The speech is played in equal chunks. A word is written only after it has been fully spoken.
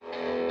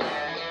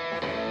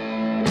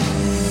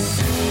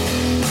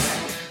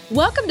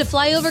Welcome to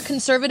Flyover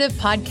Conservative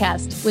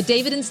Podcast with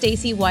David and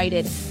Stacey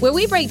Whited, where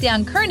we break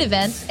down current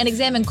events and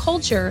examine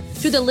culture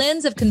through the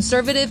lens of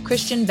conservative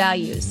Christian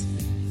values.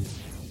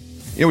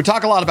 You know, we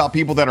talk a lot about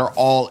people that are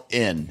all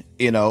in,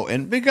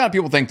 and big lot of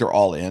people think they're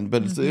all in,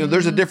 but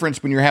there's a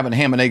difference when you're having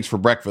ham and eggs for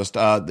breakfast.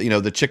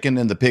 The chicken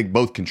and the pig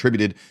both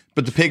contributed,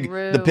 but the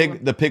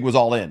pig was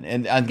all in,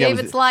 and gave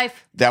its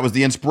life. That was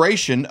the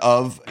inspiration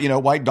of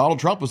why Donald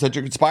Trump was such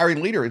an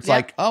inspiring leader. It's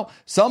like,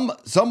 some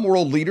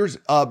world leaders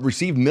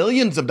receive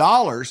millions of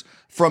dollars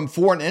from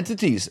foreign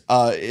entities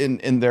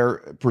in their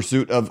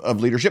pursuit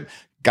of leadership.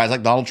 Guys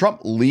like Donald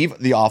Trump leave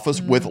the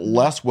office with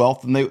less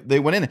wealth than they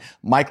went in.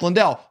 Mike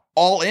Lindell,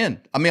 all in.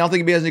 I mean, I don't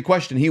think he has any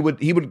question. He would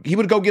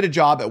go get a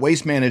job at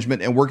Waste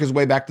Management and work his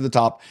way back to the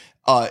top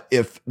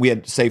if we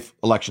had safe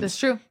elections. That's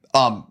true.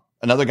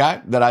 Another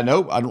guy that I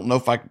know, I don't know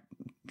if I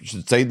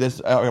should say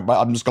this, but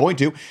I'm just going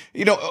to.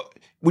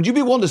 Would you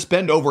be willing to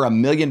spend over $1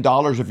 million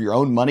of your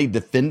own money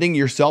defending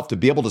yourself to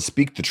be able to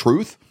speak the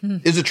truth?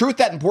 Is the truth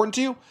that important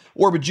to you,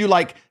 or would you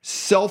like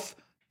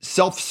self-censor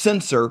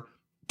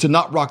to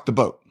not rock the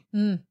boat?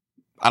 I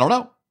don't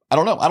know. I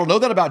don't know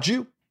that about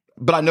you.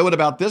 But I know it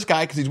about this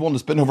guy because he's willing to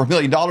spend over $1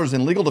 million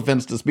in legal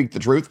defense to speak the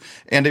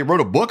truth. And they wrote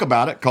a book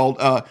about it called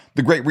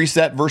The Great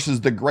Reset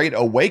versus The Great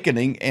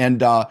Awakening.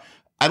 And I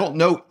don't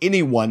know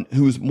anyone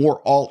who's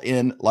more all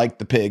in like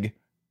the pig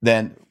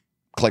than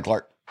Clay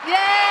Clark. Yay!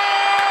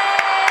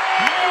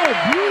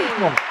 Oh,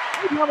 beautiful.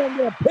 I'm going to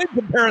do a pig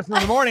comparison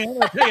in the morning. I'm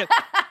going to take it.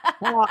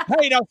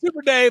 Hey, now,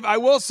 Super Dave, I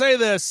will say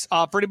this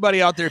for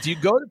anybody out there. If you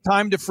go to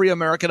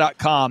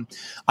timetofreeamerica.com,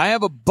 I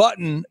have a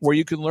button where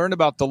you can learn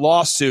about the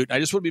lawsuit. I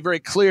just want to be very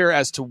clear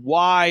as to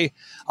why,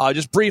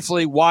 just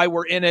briefly, why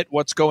we're in it,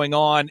 what's going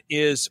on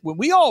is when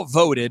we all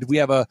voted, we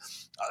have a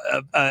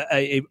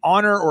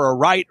honor or a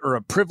right or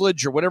a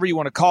privilege or whatever you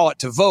want to call it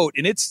to vote.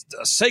 And it's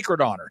a sacred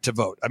honor to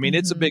vote. I mean,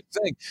 it's a big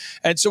thing.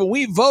 And so when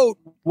we vote,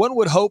 one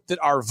would hope that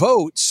our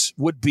votes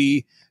would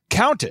be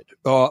counted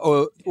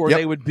or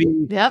they would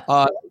be.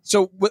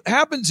 So what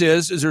happens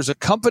is there's a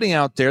company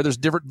out there, there's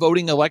different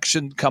voting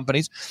election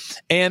companies,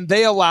 and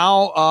they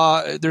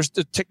allow, there's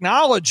the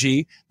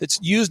technology that's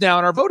used now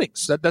in our voting.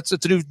 So that's to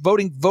do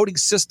voting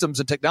systems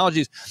and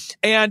technologies.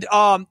 And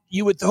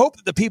you would hope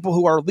that the people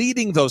who are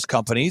leading those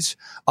companies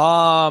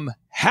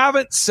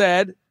haven't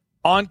said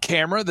on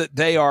camera that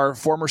they are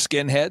former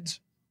skinheads.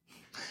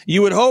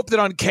 You would hope that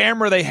on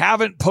camera they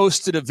haven't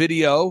posted a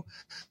video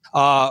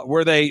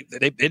where they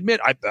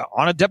admit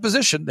on a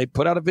deposition, they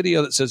put out a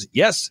video that says,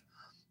 yes,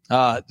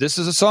 this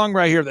is a song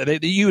right here.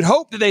 You'd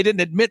hope that they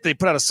didn't admit they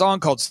put out a song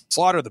called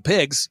Slaughter the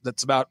Pigs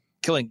that's about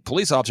killing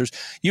police officers.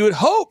 You would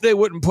hope they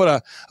wouldn't put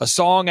a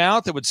song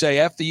out that would say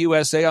F the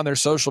USA on their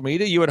social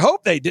media. You would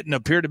hope they didn't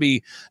appear to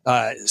be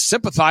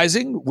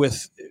sympathizing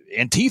with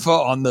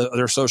Antifa on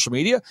their social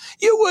media.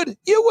 You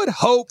would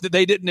hope that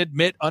they didn't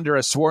admit under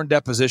a sworn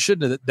deposition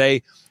that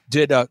they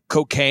did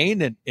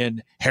cocaine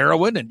and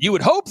heroin. And you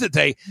would hope that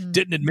they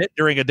didn't admit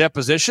during a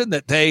deposition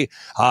that they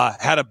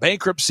had a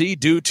bankruptcy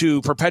due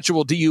to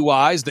perpetual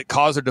DUIs that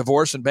caused their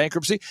divorce and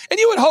bankruptcy. And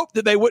you would hope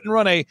that they wouldn't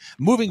run a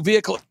moving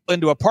vehicle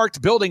into a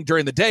parked building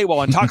during the day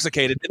while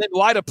intoxicated and then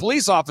lie to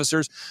police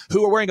officers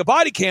who are wearing a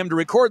body cam to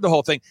record the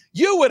whole thing.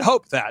 You would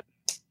hope that.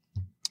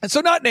 And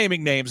so not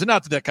naming names and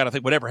not that kind of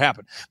thing would ever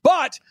happen.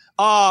 But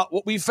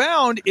what we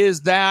found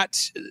is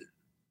that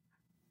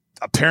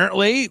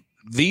apparently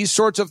these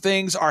sorts of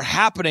things are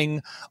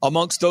happening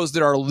amongst those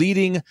that are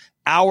leading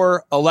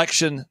our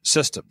election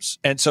systems.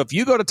 And so if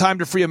you go to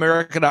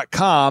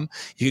timetofreeamerica.com,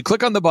 you can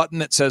click on the button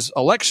that says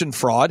election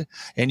fraud,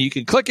 and you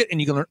can click it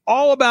and you can learn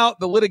all about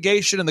the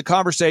litigation and the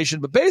conversation.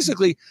 But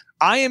basically,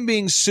 I am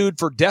being sued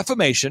for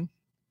defamation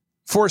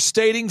for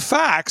stating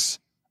facts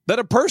that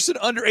a person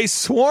under a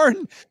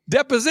sworn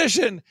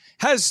deposition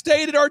has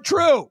stated are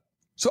true.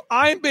 So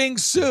I'm being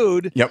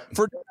sued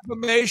for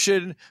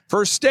defamation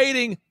for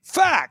stating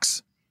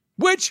facts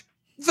which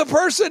the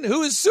person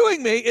who is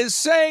suing me is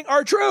saying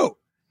are true.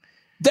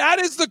 That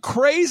is the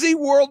crazy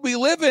world we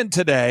live in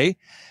today.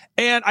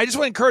 And I just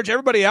want to encourage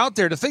everybody out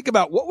there to think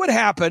about what would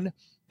happen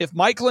if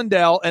Mike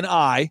Lindell and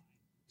I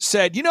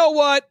said, you know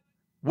what?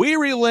 We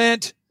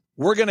relent.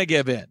 We're going to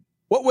give in.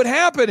 What would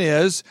happen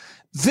is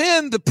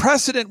then the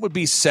precedent would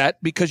be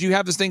set because you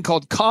have this thing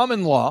called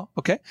common law,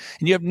 okay?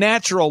 And you have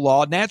natural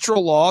law.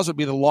 Natural laws would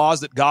be the laws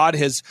that God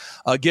has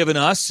given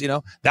us,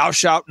 thou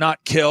shalt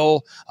not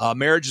kill,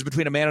 marriage is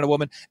between a man and a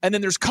woman. And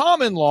then there's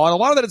common law, and a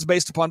lot of that is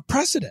based upon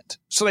precedent.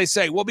 So they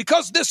say, well,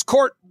 because this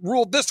court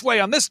ruled this way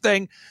on this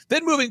thing,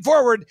 then moving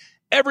forward,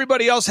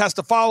 everybody else has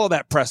to follow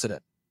that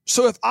precedent.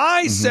 So if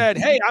I said,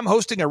 hey, I'm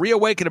hosting a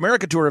Reawaken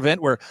America Tour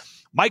event where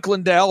Mike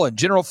Lindell and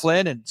General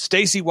Flynn and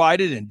Stacey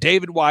Whited and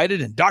David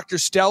Whited and Dr.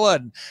 Stella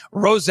and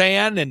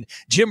Roseanne and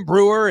Jim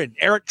Brewer and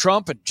Eric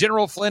Trump and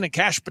General Flynn and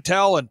Kash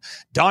Patel and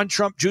Don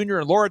Trump Jr.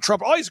 and Laura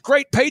Trump, all these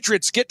great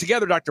patriots get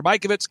together, Dr.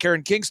 Mikovits,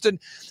 Karen Kingston.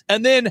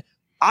 And then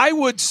I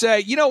would say,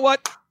 you know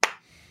what?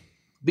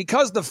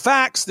 Because the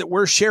facts that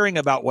we're sharing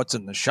about what's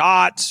in the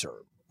shots or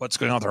what's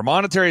going on with our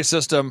monetary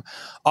system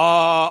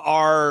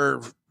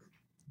are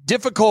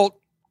difficult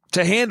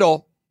to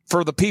handle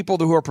for the people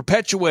who are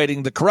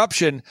perpetuating the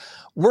corruption,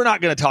 we're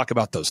not going to talk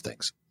about those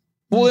things.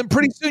 Well, then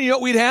pretty soon, you know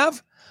what we'd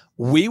have?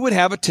 We would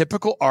have a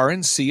typical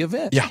RNC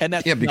event. Yeah, and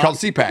that's it'd be called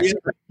CPAC.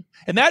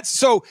 And that's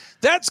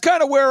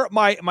kind of where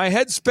my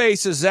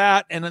headspace is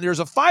at. And there's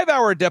a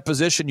 5-hour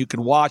deposition you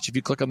can watch if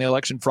you click on the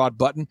election fraud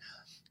button.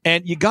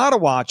 And you got to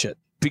watch it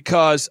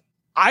because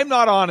I'm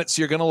not on it,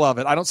 so you're going to love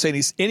it. I don't say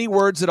any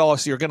words at all,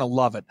 so you're going to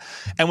love it.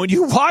 And when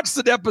you watch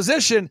the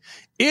deposition,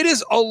 it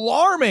is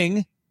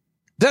alarming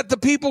that the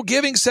people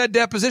giving said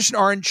deposition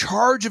are in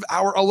charge of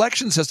our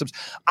election systems.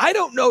 I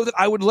don't know that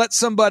I would let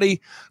somebody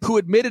who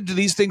admitted to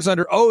these things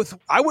under oath,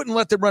 I wouldn't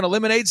let them run a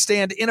lemonade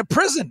stand in a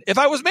prison if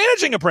I was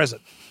managing a prison,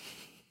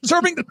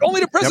 serving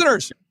only to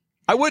prisoners. Yep.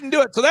 I wouldn't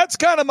do it. So that's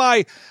kind of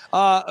my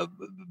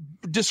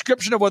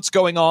description of what's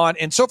going on.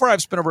 And so far,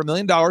 I've spent over $1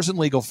 million in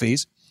legal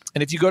fees.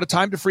 And if you go to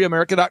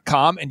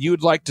timetofreeamerica.com and you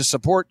would like to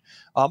support,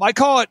 I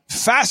call it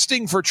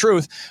fasting for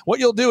truth. What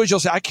you'll do is you'll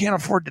say, I can't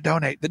afford to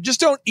donate. Then just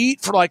don't eat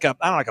for like a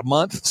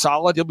month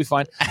solid. You'll be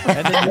fine.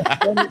 And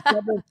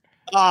then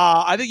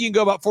I think you can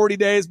go about 40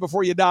 days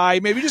before you die.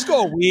 Maybe just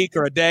go a week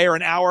or a day or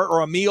an hour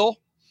or a meal.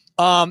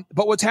 But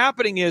what's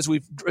happening is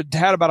we've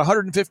had about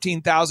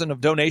 115,000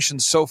 of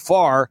donations so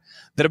far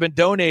that have been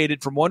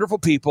donated from wonderful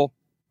people.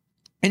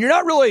 And you're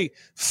not really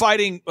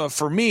fighting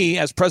for me,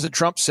 as President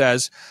Trump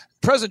says.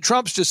 President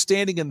Trump's just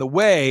standing in the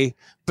way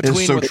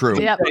between what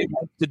he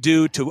wants to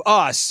do to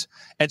us.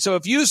 And so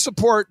if you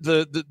support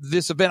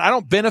this event, I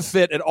don't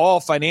benefit at all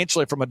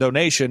financially from a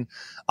donation.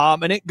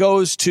 And it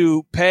goes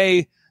to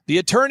pay the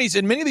attorneys.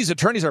 And many of these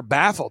attorneys are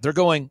baffled. They're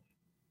going,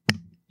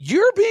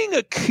 you're being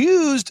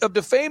accused of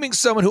defaming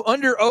someone who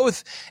under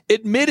oath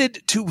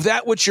admitted to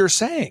that which you're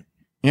saying.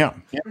 Yeah.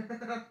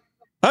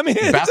 I mean,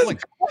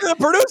 the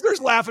producer's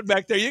laughing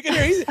back there. You can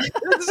hear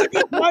this is a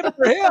good time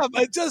for him.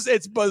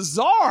 It's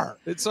bizarre.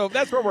 So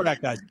that's where we're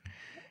at, guys.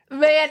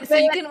 Man, so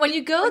you can, when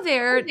you go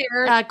there,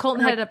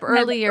 Colton had it up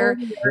earlier,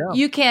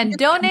 you can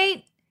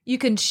donate, you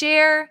can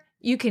share,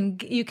 you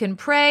can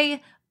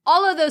pray.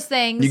 All of those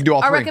things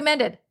are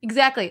recommended.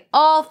 Exactly.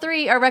 All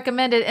three are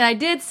recommended. And I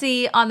did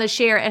see on the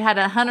share, it had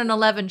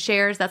 111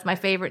 shares. That's my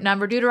favorite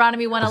number.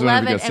 Deuteronomy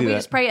 111. And we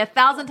just pray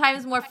 1,000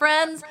 times more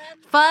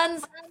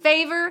funds,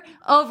 favor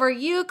over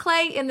you,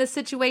 Clay, in this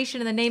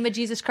situation in the name of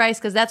Jesus Christ,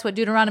 because that's what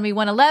Deuteronomy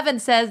 111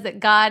 says, that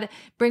God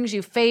brings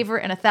you favor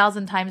and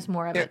 1,000 times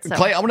more of it. So.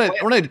 Clay, I want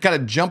to kind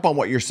of jump on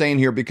what you're saying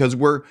here, because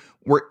we're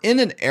in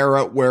an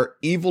era where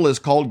evil is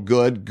called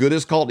good, good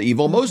is called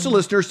evil. Mm-hmm. Most of the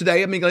listeners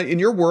today, I mean, in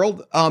your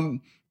world,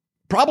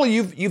 probably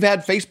you've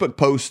had Facebook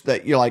posts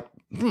that you're like,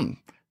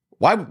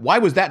 why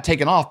was that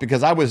taken off?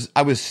 Because I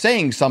was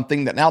saying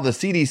something that now the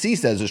CDC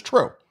says is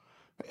true.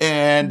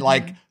 And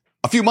like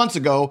a few months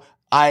ago,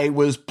 I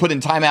was put in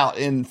timeout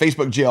in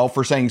Facebook jail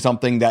for saying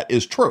something that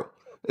is true.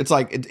 It's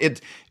like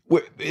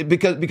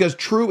because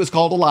true is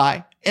called a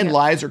lie and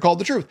lies are called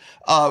the truth.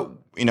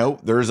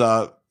 There's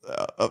a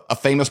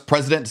famous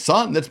president's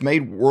son that's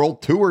made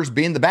world tours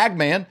being the bag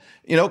man,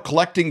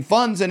 collecting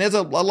funds, and has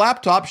a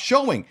laptop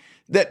showing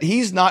that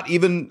he's not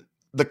even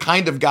the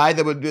kind of guy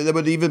that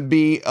would even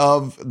be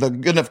of the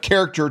good enough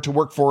character to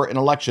work for an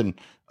election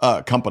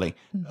company.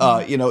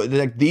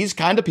 These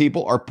kind of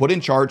people are put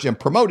in charge and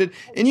promoted.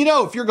 And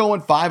if you're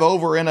going 5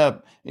 over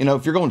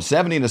if you're going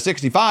 70 to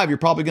 65, you're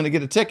probably going to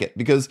get a ticket,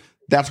 because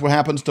that's what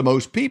happens to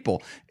most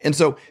people. And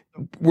so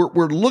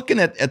we're looking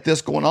at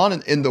this going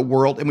on in the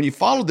world. And when you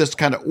follow this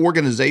kind of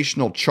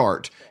organizational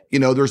chart,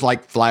 there's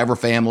like Flyover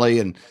Family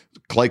and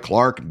Clay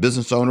Clark,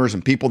 business owners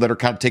and people that are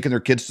kind of taking their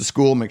kids to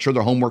school, make sure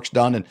their homework's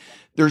done. And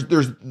there's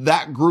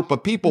that group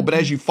of people. But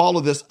as you follow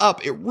this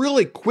up, it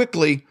really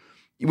quickly,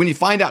 when you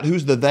find out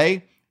who's the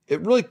they, it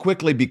really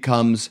quickly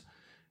becomes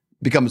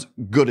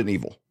good and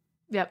evil.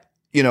 Yep.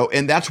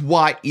 And that's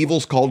why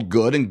evil's called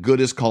good and good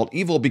is called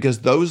evil, because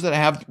those that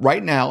have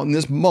right now in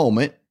this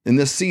moment, in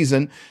this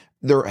season,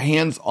 their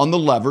hands on the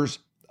levers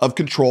of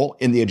control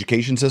in the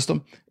education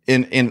system,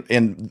 in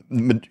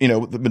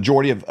the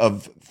majority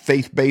of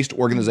faith-based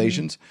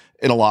organizations,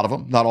 in a lot of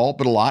them, not all,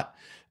 but a lot,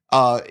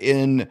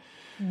 in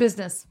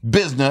business,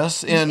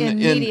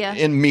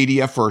 in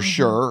media for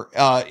sure.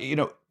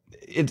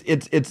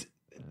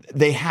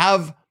 They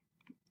have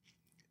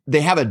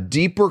a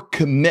deeper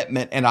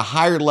commitment and a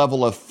higher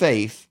level of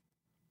faith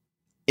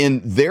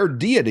in their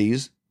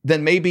deities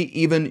than maybe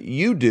even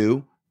you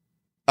do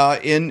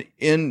in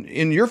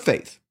your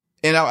faith.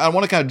 And I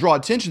want to kind of draw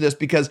attention to this,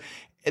 because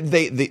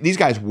these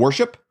guys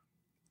worship,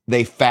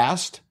 they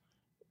fast,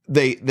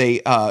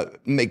 they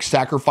make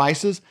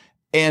sacrifices,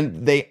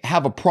 and they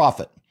have a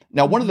prophet.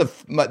 Now, one of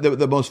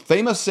the most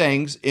famous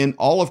sayings in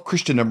all of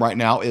Christendom right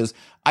now is,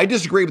 I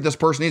disagree with this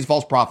person. He's a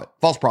false prophet,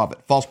 false prophet,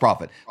 false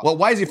prophet. Well,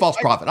 why is he a false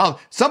prophet? Oh,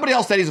 somebody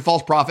else said he's a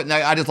false prophet, and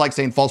I just like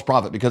saying false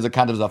prophet because it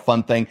kind of is a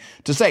fun thing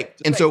to say.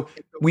 And so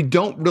we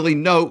don't really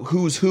know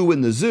who's who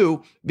in the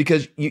zoo,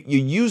 because you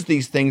use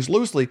these things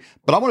loosely.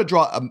 But I want to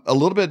draw a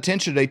little bit of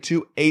attention today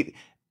to a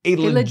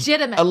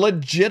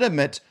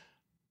legitimate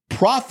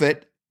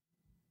prophet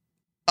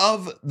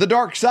of the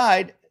dark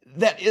side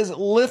that is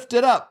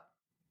lifted up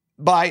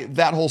by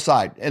that whole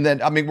side. And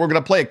then, I mean, we're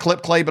going to play a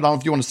clip, Clay, but I don't know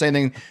if you want to say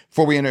anything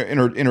before we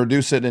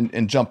introduce it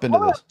and jump into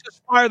this.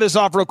 Just fire this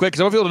off real quick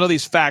because I want people to know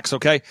these facts,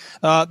 okay?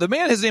 The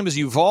man, his name is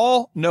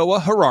Yuval Noah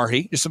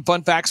Harari. Just some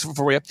fun facts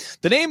for you.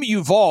 The name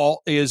Yuval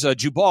is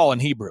Jubal in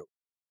Hebrew.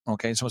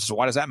 Okay, someone says,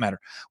 why does that matter?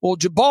 Well,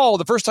 Jubal,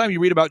 the first time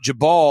you read about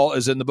Jubal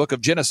is in the book of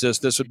Genesis.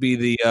 This would be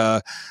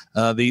the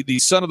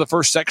son of the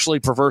first sexually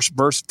perverse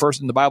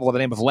person in the Bible by the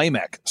name of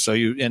Lamech. So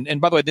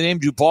and by the way, the name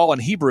Jubal in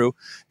Hebrew,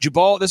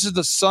 Jubal, this is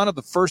the son of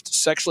the first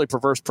sexually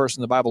perverse person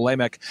in the Bible,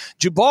 Lamech.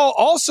 Jubal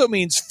also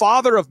means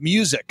father of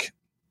music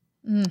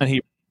in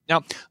Hebrew.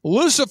 Now,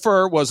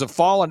 Lucifer was a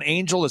fallen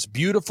angel, this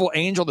beautiful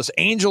angel, this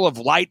angel of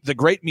light, the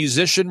great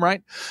musician,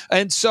 right?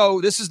 And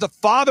so this is the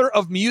father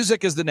of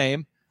music is the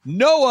name.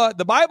 Noah,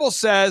 the Bible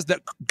says that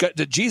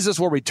Jesus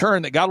will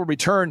return, that God will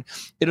return.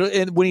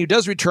 And when he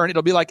does return,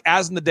 it'll be like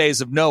as in the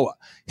days of Noah.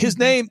 His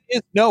name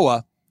is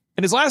Noah,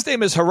 and his last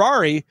name is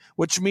Harari,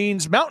 which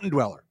means mountain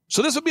dweller.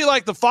 So this would be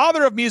like the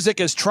father of music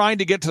is trying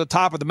to get to the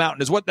top of the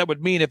mountain, is what that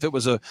would mean if it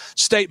was a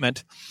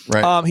statement.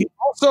 Right. He's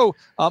also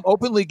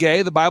openly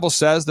gay. The Bible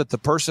says that the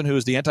person who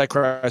is the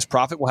Antichrist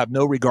prophet will have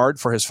no regard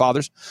for his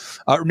fathers,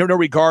 no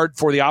regard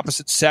for the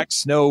opposite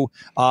sex.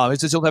 It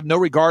says he'll have no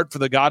regard for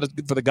the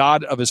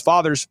God of his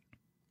fathers,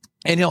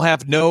 and he'll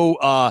have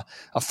no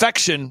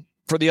affection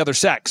for the other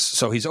sex.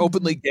 So he's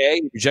openly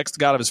gay. He rejects the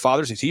God of his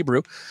fathers. He's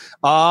Hebrew.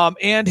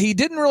 And he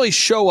didn't really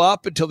show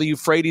up until the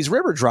Euphrates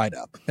River dried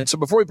up. And so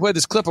before we play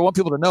this clip, I want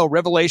people to know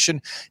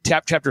Revelation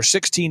chapter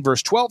 16,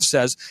 verse 12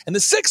 says, and the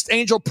sixth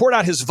angel poured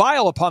out his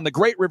vial upon the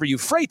great river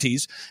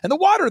Euphrates, and the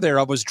water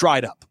thereof was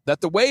dried up,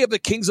 that the way of the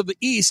kings of the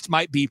east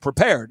might be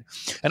prepared.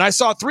 And I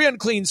saw three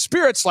unclean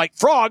spirits like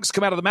frogs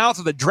come out of the mouth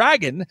of the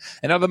dragon,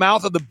 and out of the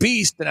mouth of the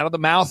beast, and out of the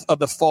mouth of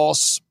the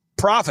false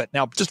prophet.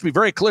 Now, just to be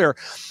very clear,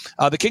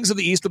 the kings of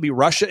the east will be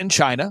Russia and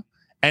China.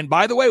 And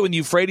by the way, when the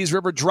Euphrates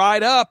River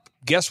dried up,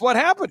 guess what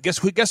happened? Guess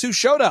who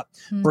showed up?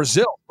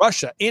 Brazil,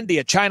 Russia,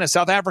 India, China,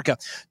 South Africa,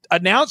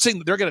 announcing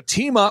that they're going to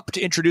team up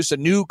to introduce a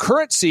new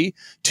currency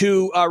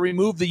to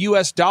remove the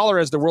U.S. dollar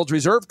as the world's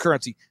reserve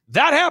currency.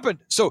 That happened.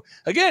 So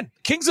again,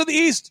 kings of the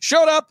east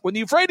showed up when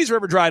the Euphrates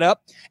River dried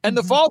up, and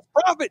the false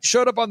prophet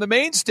showed up on the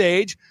main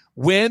stage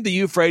when the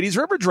Euphrates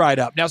River dried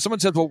up. Now, someone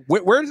says, well,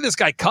 where did this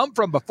guy come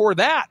from before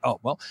that? Oh,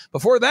 well,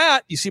 before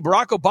that, you see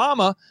Barack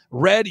Obama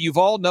read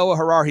Yuval Noah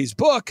Harari's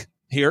book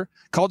here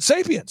called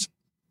Sapiens.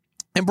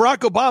 And Barack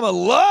Obama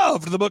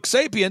loved the book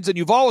Sapiens, and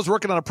Yuval was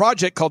working on a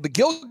project called the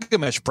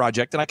Gilgamesh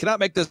Project, and I cannot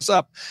make this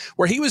up,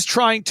 where he was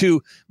trying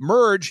to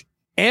merge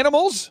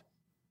animals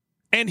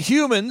and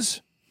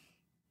humans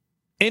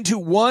into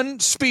one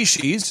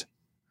species.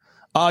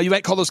 You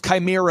might call those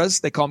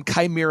chimeras. They call them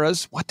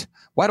chimeras. What?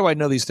 Why do I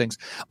know these things?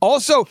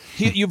 Also,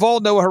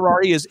 Yuval Noah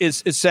Harari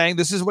is saying,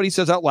 this is what he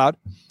says out loud.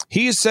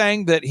 He is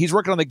saying that he's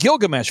working on the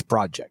Gilgamesh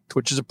Project,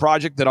 which is a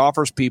project that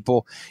offers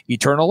people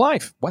eternal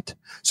life. What?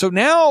 So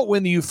now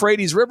when the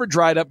Euphrates River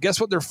dried up, guess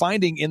what they're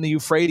finding in the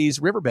Euphrates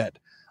riverbed?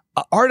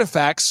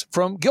 Artifacts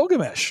from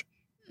Gilgamesh.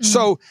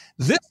 So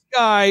this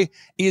guy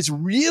is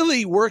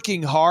really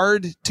working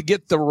hard to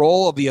get the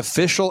role of the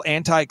official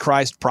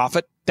Antichrist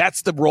prophet.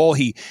 That's the role.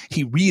 He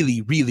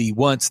really, really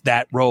wants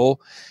that role.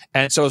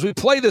 And so as we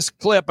play this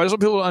clip, I just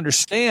want people to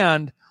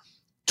understand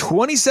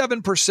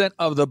 27%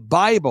 of the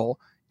Bible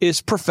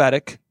is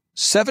prophetic.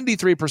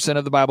 73%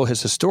 of the Bible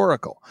is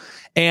historical.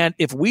 And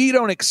if we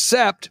don't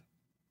accept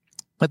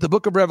that the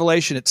book of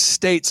Revelation, it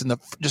states in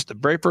just the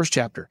very first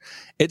chapter,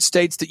 it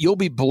states that you'll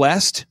be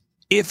blessed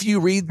if you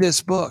read this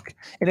book.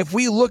 And if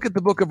we look at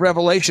the book of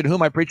Revelation, who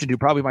am I preaching to?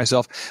 Probably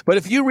myself. But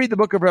if you read the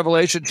book of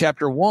Revelation,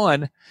 chapter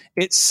 1,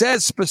 it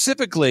says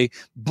specifically,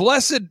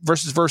 blessed,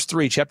 verse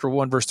 3, chapter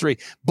 1, verse 3,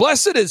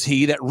 blessed is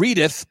he that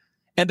readeth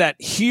and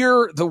that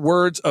hear the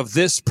words of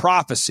this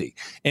prophecy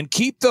and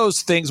keep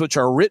those things which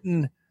are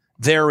written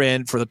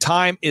therein, for the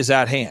time is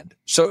at hand.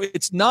 So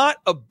it's not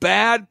a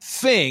bad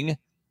thing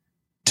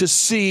to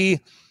see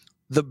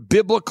the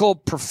biblical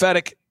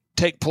prophetic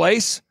take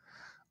place.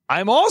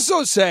 I'm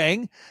also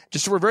saying,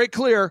 just so we're very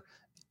clear,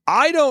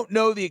 I don't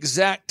know the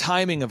exact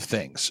timing of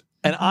things.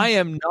 And I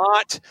am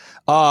not,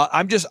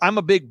 I'm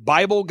a big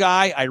Bible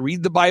guy. I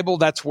read the Bible.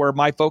 That's where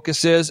my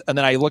focus is. And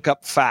then I look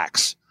up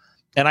facts.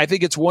 And I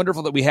think it's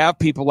wonderful that we have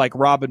people like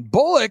Robin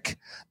Bullock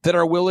that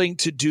are willing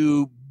to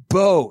do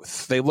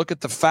both. They look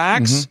at the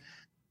facts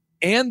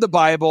and the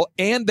Bible,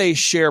 and they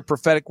share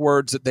prophetic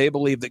words that they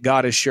believe that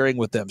God is sharing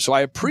with them. So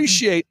I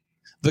appreciate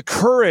the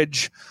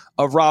courage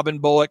of Robin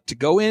Bullock to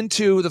go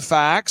into the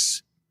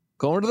facts,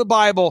 go into the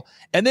Bible,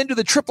 and then do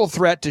the triple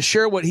threat to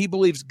share what he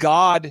believes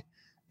God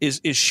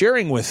is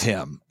sharing with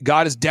him.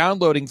 God is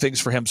downloading things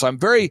for him. So I'm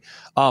very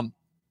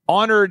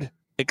honored,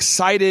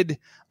 excited,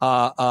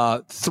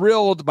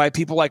 thrilled by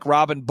people like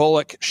Robin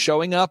Bullock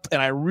showing up.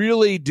 And I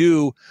really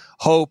do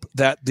hope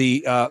that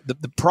the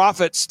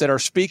prophets that are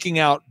speaking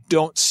out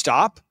don't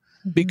stop,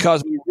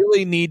 because we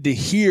really need to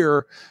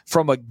hear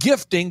from a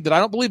gifting that I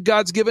don't believe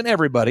God's given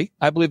everybody.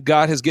 I believe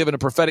God has given a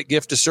prophetic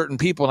gift to certain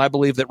people, and I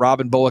believe that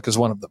Robin Bullock is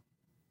one of them.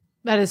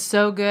 That is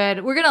so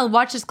good. We're going to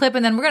watch this clip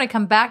and then we're going to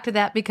come back to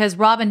that because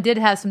Robin did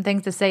have some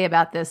things to say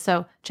about this.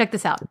 So check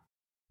this out.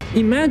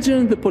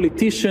 Imagine the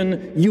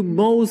politician you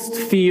most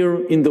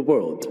fear in the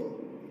world.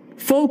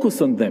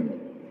 Focus on them.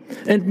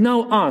 And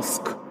now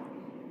ask,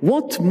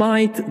 what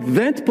might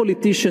that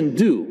politician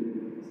do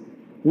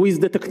with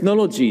the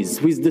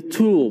technologies, with the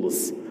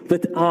tools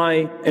that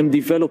I am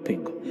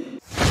developing?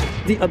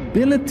 The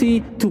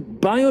ability to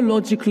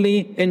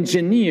biologically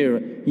engineer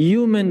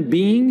human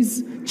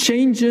beings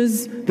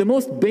changes the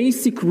most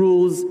basic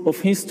rules of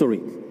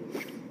history.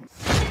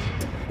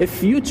 A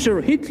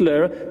future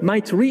Hitler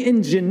might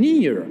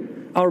re-engineer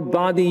our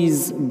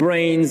bodies,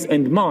 brains,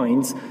 and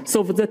minds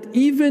so that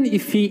even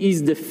if he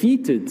is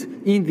defeated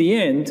in the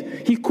end,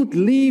 he could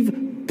leave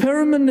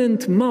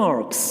permanent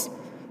marks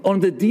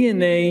on the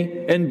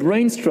DNA and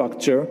brain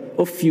structure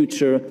of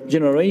future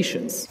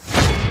generations.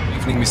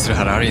 Good evening, Mr.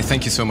 Harari.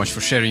 Thank you so much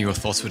for sharing your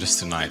thoughts with us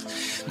tonight.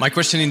 My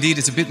question indeed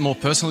is a bit more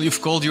personal.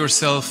 You've called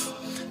yourself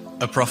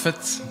a prophet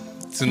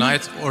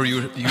tonight, or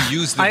you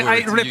use the word.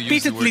 I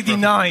repeatedly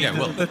denied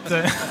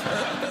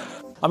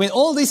that. I mean,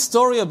 all this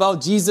story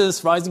about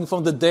Jesus rising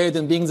from the dead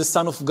and being the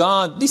Son of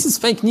God, this is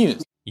fake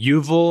news.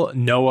 Yuval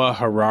Noah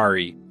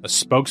Harari, a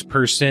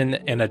spokesperson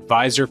and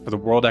advisor for the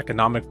World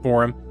Economic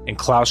Forum and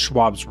Klaus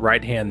Schwab's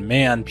right-hand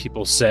man,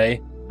 people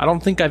say. I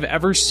don't think I've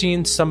ever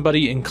seen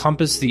somebody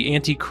encompass the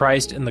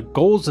Antichrist and the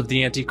goals of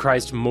the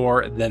Antichrist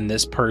more than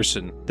this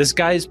person. This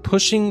guy is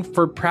pushing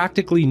for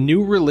practically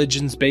new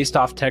religions based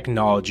off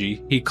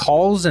technology. He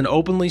calls and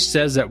openly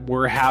says that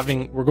we're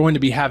going to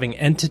be having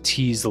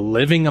entities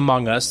living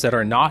among us that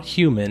are not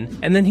human.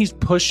 And then he's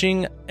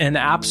pushing and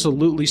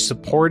absolutely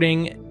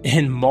supporting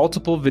in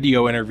multiple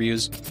video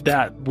interviews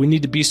that we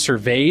need to be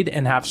surveyed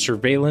and have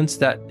surveillance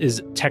that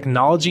is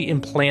technology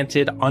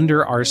implanted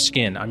under our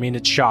skin. I mean,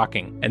 it's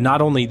shocking. And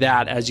not only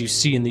that, as you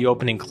see in the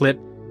opening clip,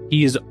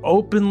 he is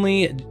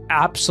openly,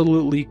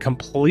 absolutely,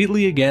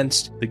 completely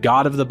against the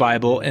God of the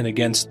Bible and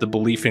against the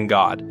belief in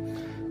God.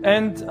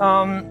 And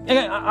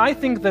I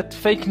think that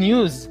fake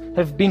news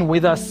have been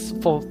with us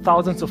for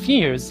thousands of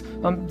years.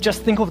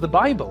 Just think of the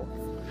Bible.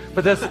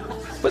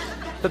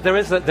 But there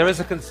is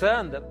a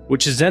concern that...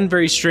 Which is then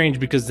very strange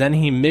because then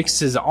he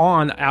mixes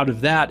on out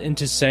of that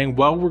into saying,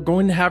 well, we're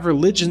going to have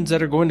religions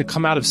that are going to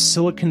come out of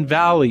Silicon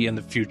Valley in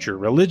the future.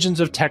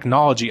 Religions of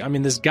technology. I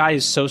mean, this guy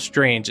is so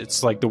strange.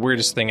 It's like the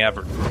weirdest thing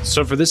ever.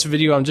 So for this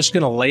video, I'm just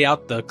going to lay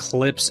out the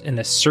clips in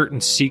a certain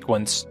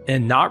sequence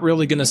and not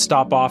really going to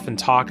stop off and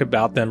talk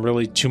about them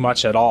really too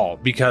much at all.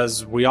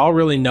 Because we all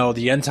really know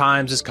the end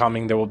times is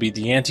coming. There will be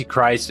the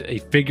Antichrist, a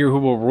figure who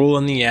will rule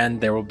in the end.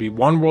 There will be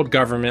one world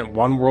government,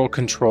 one world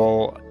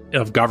control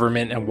of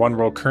government, and one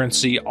world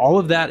currency. All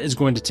of that is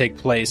going to take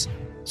place.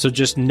 So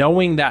just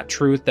knowing that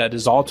truth that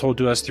is all told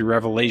to us through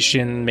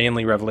Revelation,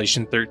 mainly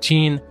Revelation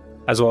 13,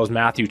 as well as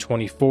Matthew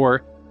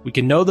 24, we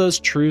can know those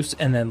truths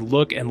and then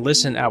look and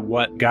listen at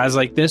what guys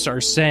like this are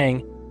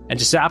saying and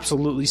just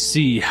absolutely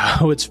see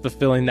how it's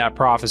fulfilling that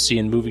prophecy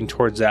and moving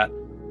towards that.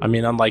 I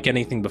mean, unlike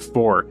anything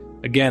before.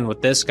 Again,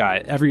 with this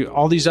guy,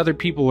 all these other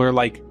people are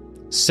like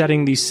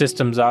setting these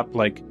systems up,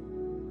 like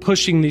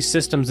pushing these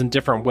systems in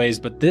different ways,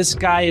 but this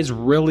guy is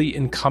really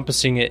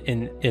encompassing it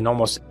in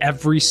almost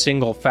every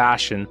single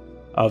fashion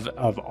of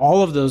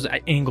all of those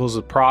angles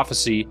of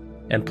prophecy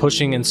and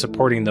pushing and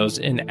supporting those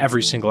in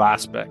every single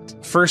aspect.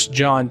 1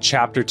 John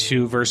chapter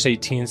 2 verse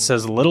 18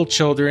 says, "Little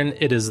children,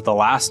 it is the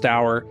last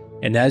hour,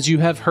 and as you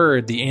have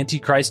heard, the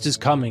Antichrist is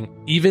coming.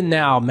 Even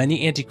now,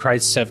 many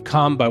Antichrists have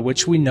come, by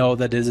which we know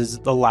that it is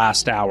the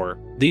last hour."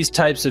 These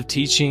types of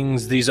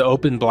teachings, these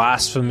open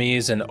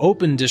blasphemies and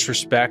open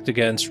disrespect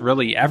against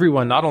really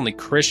everyone, not only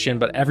Christian,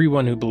 but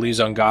everyone who believes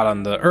on God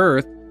on the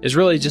earth, is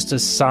really just a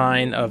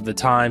sign of the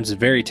times, a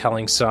very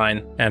telling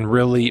sign, and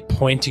really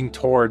pointing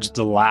towards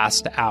the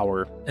last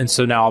hour. And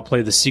so now I'll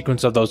play the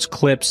sequence of those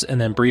clips and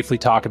then briefly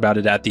talk about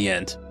it at the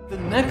end. The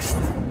next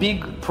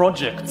big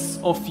projects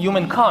of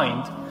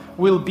humankind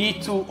will be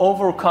to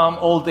overcome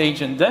old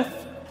age and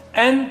death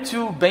and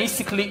to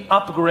basically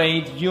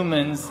upgrade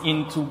humans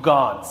into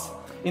gods.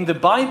 In the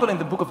Bible, in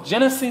the book of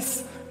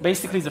Genesis,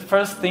 basically the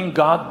first thing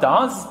God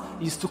does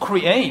is to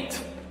create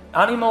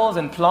animals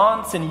and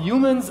plants and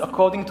humans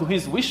according to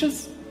his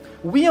wishes.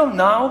 We are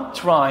now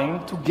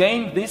trying to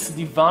gain this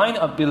divine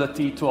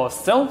ability to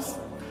ourselves,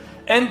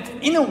 and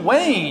in a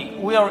way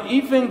we are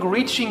even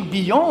reaching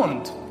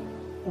beyond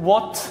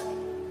what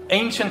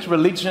ancient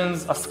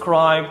religions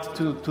ascribed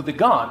to the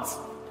gods.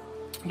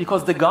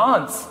 Because the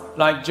gods,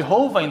 like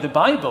Jehovah in the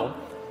Bible,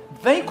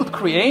 they could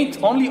create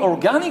only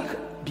organic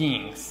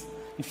beings.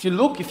 If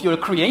you're a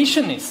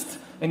creationist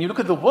and you look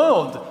at the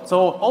world,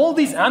 so all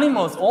these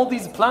animals, all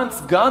these plants,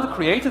 God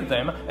created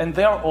them and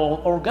they're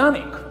all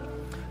organic.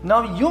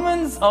 Now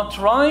humans are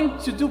trying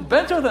to do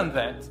better than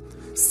that.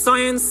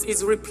 Science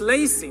is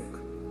replacing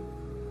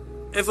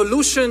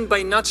evolution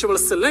by natural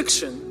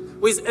selection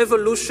with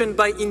evolution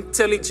by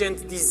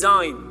intelligent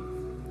design.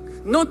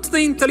 Not the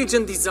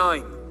intelligent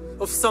design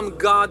of some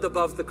God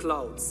above the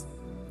clouds,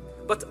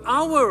 but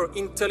our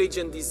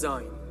intelligent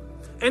design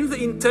and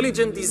the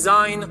intelligent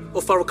design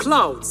of our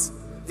clouds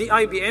the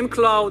IBM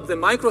cloud, the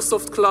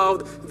Microsoft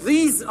cloud.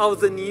 These are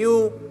the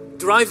new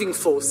driving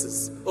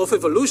forces of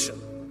evolution.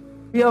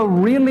 We are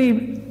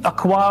really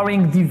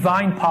acquiring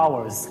divine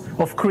powers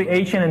of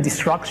creation and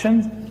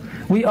destruction.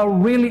 We are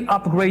really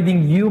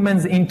upgrading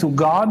humans into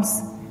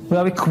gods. We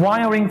are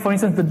acquiring, for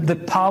instance, the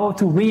power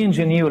to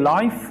re-engineer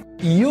life.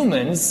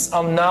 Humans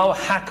are now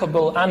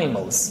hackable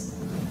animals.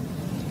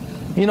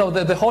 You know,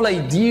 the whole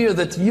idea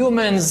that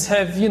humans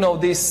have,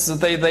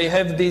 they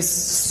have this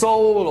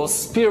soul or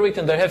spirit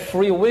and they have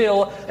free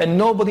will and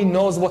nobody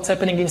knows what's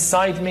happening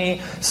inside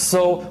me.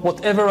 So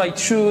whatever I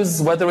choose,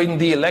 whether in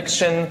the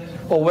election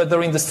or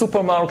whether in the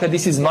supermarket,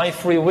 this is my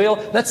free will,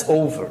 that's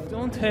over. We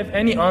don't have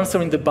any answer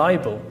in the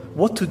Bible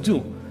what to do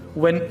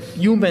when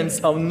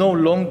humans are no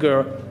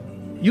longer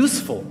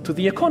useful to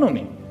the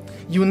economy.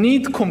 You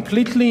need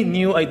completely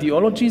new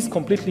ideologies,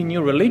 completely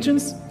new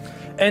religions,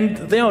 and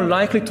they are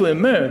likely to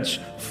emerge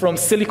from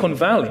Silicon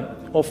Valley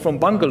or from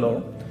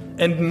Bangalore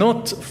and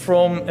not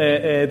from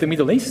the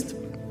Middle East.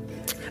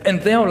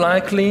 And they are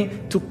likely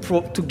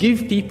to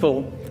give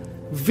people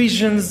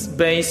visions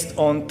based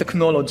on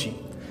technology.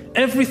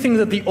 Everything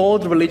that the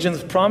old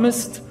religions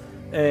promised,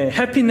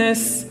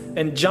 happiness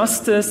and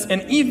justice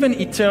and even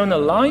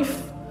eternal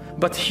life,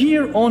 but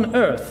here on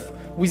earth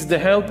with the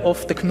help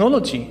of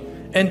technology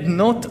and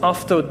not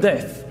after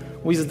death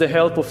with the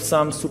help of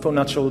some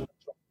supernatural.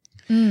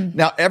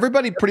 Now,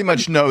 everybody pretty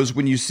much knows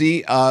when you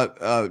see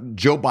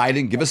Joe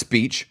Biden give a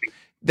speech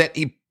that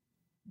he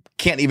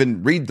can't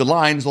even read the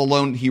lines, let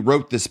alone he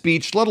wrote the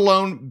speech, let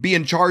alone be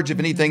in charge of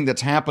anything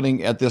that's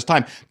happening at this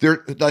time.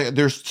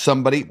 There's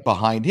somebody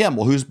behind him.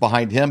 Well, who's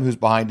behind him? Who's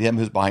behind him?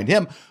 Who's behind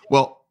him?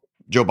 Well,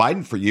 Joe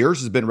Biden for years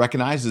has been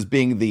recognized as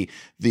being the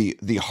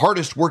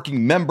hardest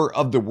working member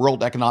of the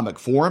World Economic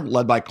Forum,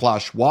 led by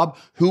Klaus Schwab,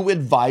 who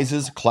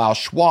advises Klaus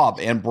Schwab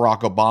and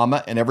Barack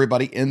Obama and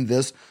everybody in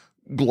this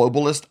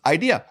globalist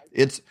idea.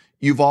 It's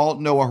Yuval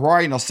Noah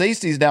Harari. Now,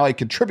 Stacey's now a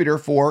contributor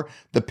for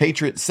the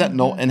Patriot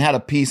Sentinel and had a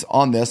piece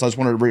on this. I just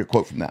wanted to read a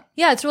quote from that.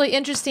 Yeah, it's really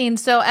interesting.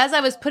 So as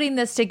I was putting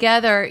this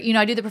together,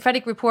 I do the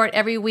prophetic report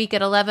every week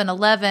at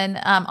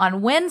 11:11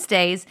 on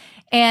Wednesdays.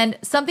 And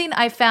something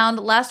I found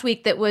last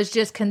week that was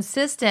just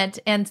consistent,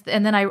 and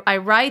then I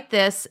write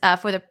this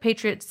for the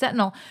Patriot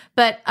Sentinel,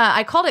 but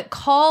I called it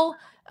Call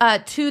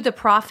to the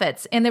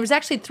Prophets. And there was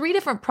actually 3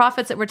 different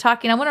prophets that we're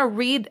talking. I want to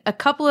read a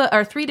couple of,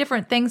 or 3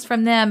 different things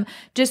from them,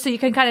 just so you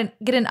can kind of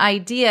get an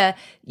idea.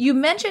 You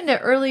mentioned it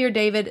earlier,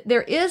 David.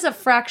 There is a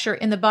fracture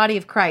in the body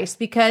of Christ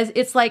because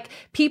it's like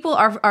people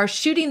are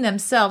shooting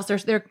themselves.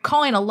 They're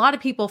calling a lot of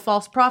people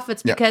false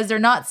prophets because they're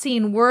not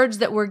seeing words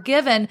that were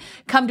given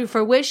come to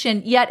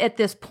fruition yet at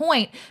this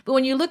point. But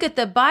when you look at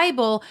the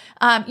Bible,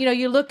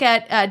 you look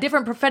at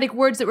different prophetic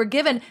words that were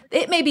given,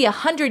 it may be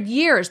 100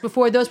 years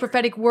before those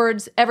prophetic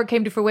words ever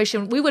came to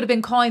fruition. We would have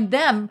been calling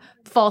them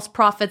false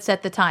prophets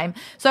at the time.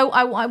 So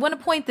I want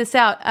to point this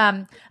out.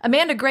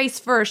 Amanda Grace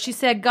first, she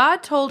said,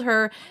 God told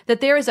her that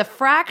there is a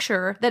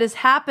fracture that has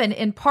happened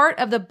in part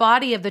of the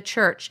body of the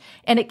church,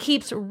 and it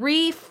keeps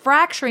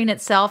refracturing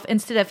itself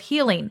instead of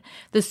healing.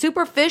 The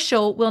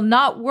superficial will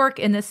not work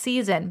in this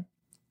season.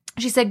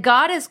 She said,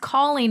 God is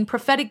calling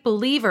prophetic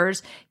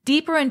believers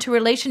deeper into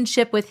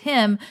relationship with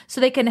him so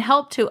they can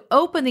help to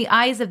open the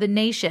eyes of the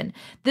nation.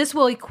 This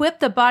will equip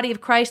the body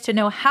of Christ to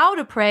know how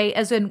to pray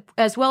as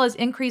well as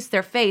increase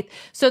their faith.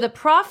 So the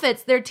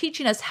prophets, they're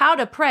teaching us how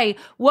to pray,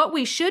 what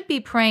we should be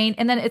praying,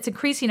 and then it's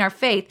increasing our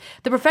faith.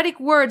 The prophetic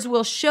words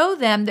will show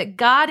them that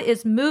God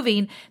is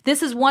moving.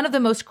 This is one of the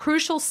most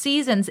crucial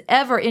seasons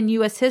ever in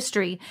U.S.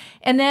 history.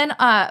 And then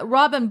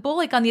Robin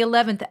Bullock on the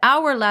 11th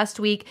hour last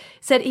week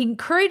said he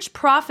encouraged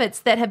prophets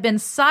that have been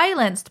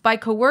silenced by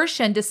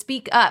coercion to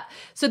speak up.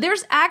 So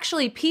there's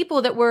actually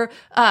people that were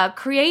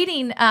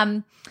creating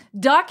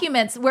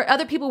documents where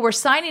other people were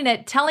signing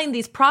it, telling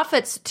these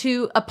prophets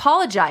to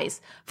apologize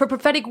for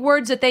prophetic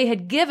words that they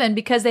had given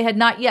because they had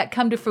not yet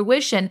come to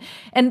fruition.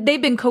 And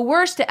they've been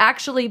coerced to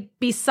actually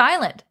be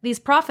silent. These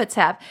prophets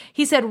have.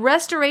 He said,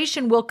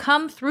 restoration will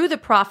come through the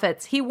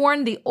prophets. He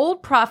warned the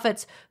old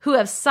prophets who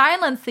have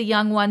silenced the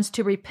young ones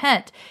to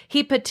repent.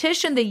 He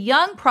petitioned the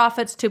young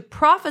prophets to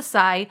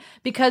prophesy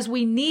because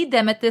we need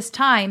them at this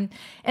time.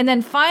 And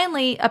then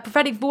finally, a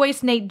prophetic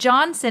voice, Nate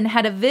Johnson,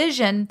 had a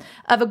vision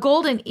of a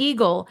golden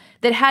eagle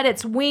that had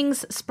its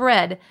wings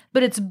spread,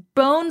 but its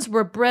bones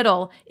were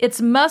brittle, its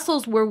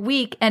muscles were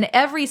weak, and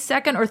every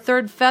second or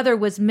third feather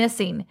was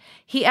missing.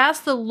 He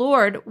asked the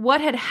Lord what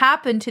had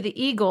happened to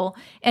the eagle,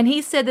 and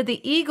he said that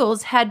the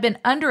eagles had been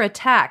under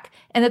attack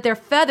and that their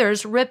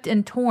feathers ripped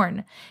and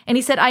torn. And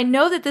he said, I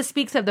know that this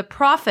speaks of the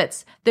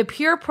prophets, the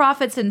pure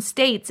prophets in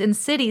states, in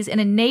cities,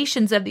 and in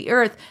nations of the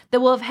earth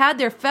that will have had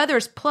their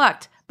feathers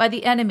plucked by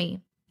the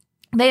enemy.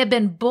 They have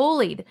been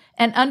bullied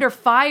and under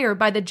fire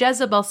by the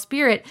Jezebel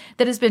spirit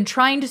that has been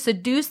trying to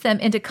seduce them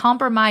into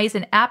compromise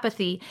and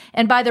apathy,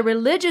 and by the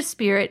religious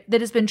spirit that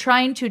has been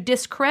trying to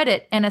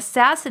discredit and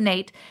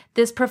assassinate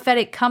this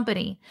prophetic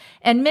company.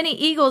 And many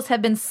eagles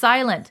have been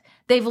silent.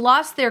 They've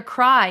lost their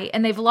cry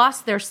and they've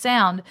lost their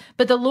sound,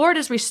 but the Lord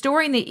is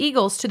restoring the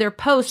eagles to their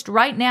post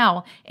right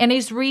now, and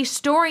he's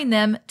restoring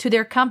them to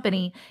their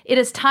company. It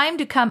is time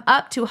to come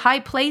up to high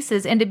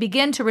places and to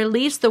begin to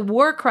release the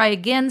war cry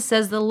again,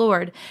 says the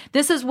Lord.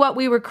 This is what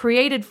we were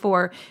created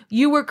for.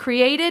 You were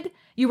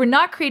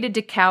not created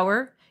to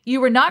cower. You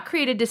were not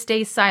created to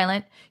stay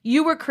silent.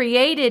 You were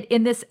created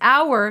in this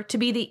hour to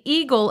be the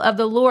eagle of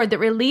the Lord that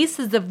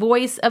releases the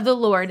voice of the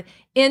Lord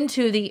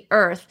into the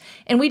earth.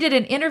 And we did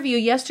an interview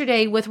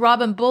yesterday with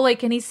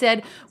Bullock, and he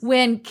said,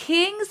 when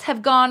kings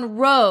have gone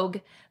rogue,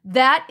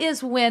 that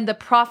is when the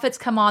prophets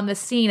come on the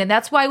scene. And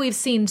that's why we've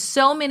seen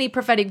so many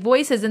prophetic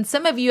voices. And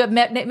some of you have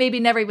maybe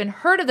never even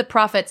heard of the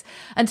prophets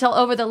until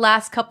over the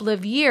last couple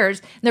of years.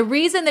 And the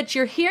reason that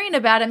you're hearing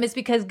about them is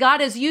because God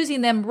is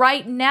using them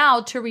right now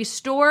to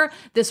restore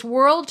this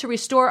world, to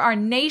restore our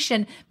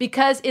nation,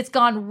 because it's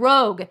gone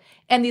rogue.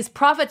 And these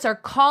prophets are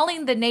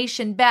calling the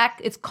nation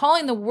back. It's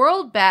calling the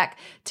world back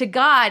to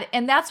God.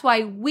 And that's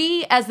why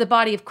we, as the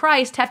body of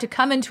Christ, have to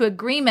come into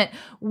agreement.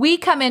 We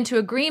come into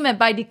agreement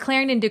by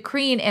declaring and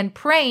decreeing and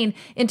praying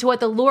into what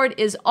the Lord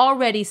is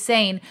already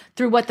saying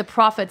through what the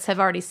prophets have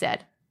already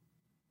said.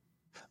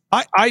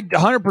 I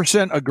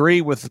 100% agree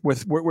with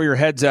where your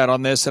head's at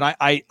on this. And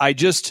I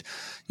just,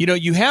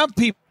 you have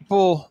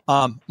people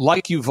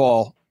like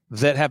Yuval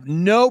that have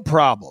no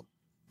problem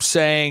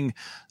saying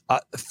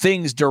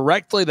things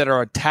directly that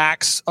are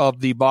attacks of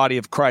the body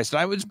of Christ.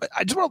 And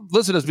I just want to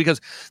listen to this,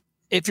 because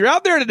if you're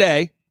out there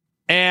today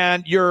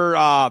and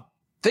you're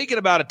thinking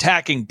about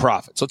attacking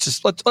prophets,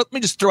 let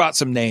me just throw out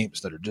some names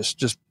that are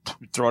just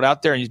throw it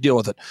out there and you deal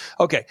with it.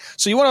 Okay,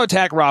 so you want to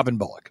attack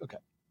Bullock. Okay,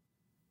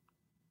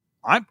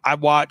 I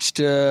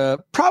watched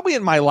probably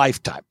in my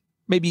lifetime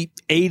maybe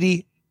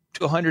 80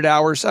 to 100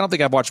 hours. I don't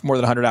think I've watched more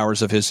than 100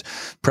 hours of his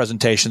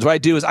presentations. What I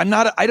do is I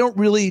don't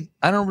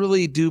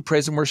really do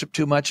praise and worship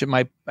too much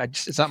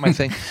it's not my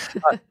thing.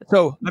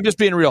 So I'm just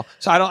being real.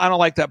 So I don't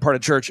like that part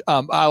of church.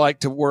 I like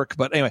to work,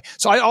 but anyway,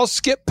 so I'll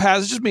skip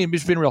past, it's just me, I'm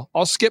just being real.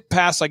 I'll skip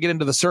past, I get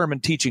into the sermon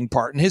teaching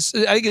part, and I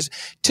think his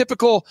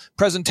typical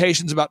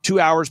presentation's about 2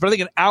 hours, but I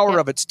think an hour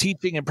of it's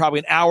teaching and probably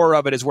an hour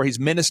of it is where he's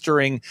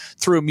ministering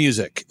through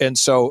music. And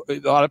so a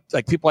lot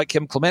of people like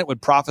Kim Clement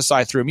would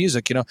prophesy through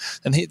music, and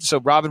so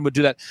Robin would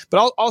do that.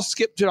 But I'll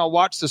skip to, I'll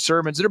watch the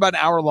sermons. They're about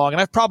an hour long,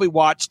 and I've probably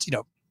watched,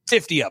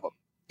 50 of them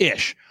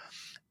ish.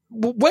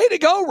 Way to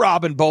go,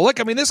 Bullock.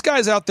 I mean, this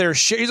guy's out there.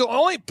 He's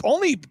the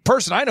only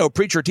person I know,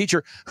 preacher or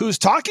teacher, who's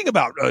talking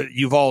about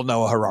Yuval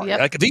Noah Harari. Yep.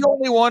 Like the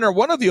only one or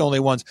one of the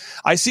only ones.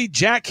 I see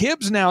Jack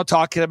Hibbs now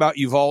talking about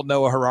Yuval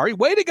Noah Harari.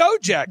 Way to go,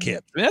 Jack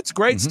Hibbs. I mean, that's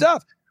great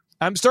stuff.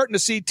 I'm starting to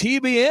see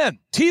TBN.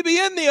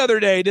 TBN the other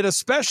day did a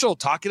special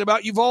talking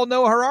about Yuval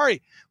Noah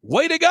Harari.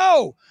 Way to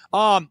go.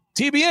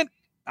 TBN,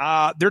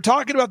 they're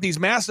talking about these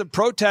massive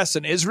protests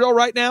in Israel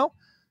right now,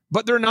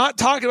 but they're not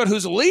talking about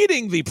who's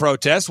leading the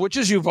protests, which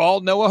is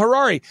Yuval Noah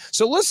Harari.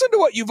 So listen to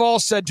what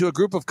Yuval said to a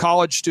group of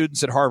college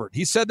students at Harvard.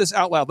 He said this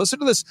out loud. Listen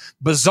to this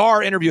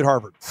bizarre interview at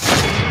Harvard.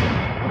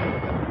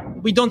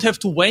 We don't have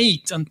to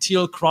wait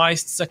until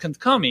Christ's second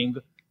coming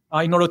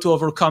in order to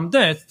overcome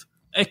death.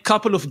 A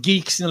couple of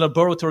geeks in a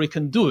laboratory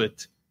can do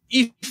it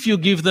if you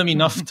give them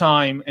enough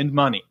time and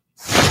money.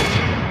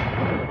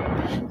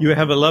 You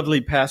have a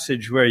lovely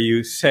passage where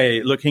you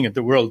say, looking at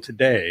the world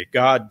today,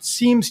 God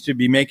seems to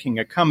be making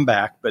a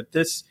comeback, but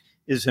this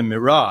is a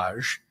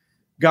mirage.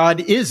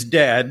 God is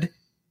dead.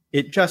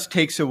 It just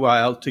takes a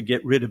while to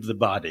get rid of the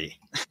body.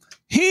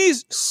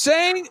 He's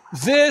saying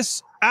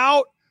this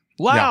out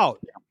loud.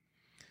 Yeah.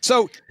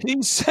 So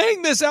he's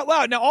saying this out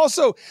loud. Now,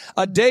 also,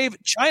 Dave,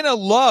 China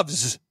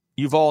loves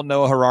Yuval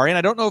Noah Harari. And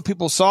I don't know if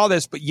people saw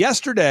this, but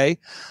yesterday,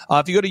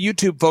 if you go to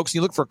YouTube, folks, and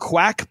you look for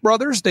Quack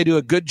Brothers, they do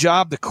a good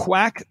job. The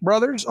Quack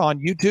Brothers on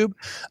YouTube.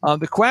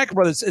 The Quack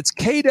Brothers, it's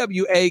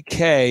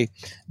KWAK.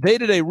 They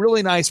did a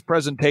really nice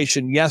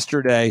presentation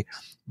yesterday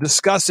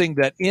discussing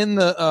that in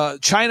the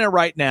China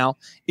right now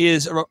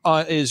is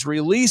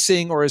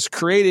releasing or is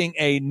creating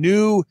a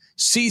new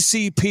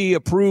CCP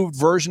approved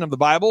version of the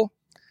Bible,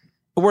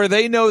 where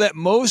they know that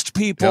most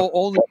people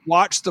only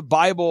watch the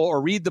Bible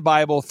or read the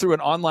Bible through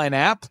an online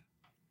app.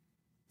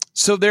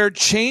 So they're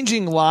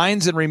changing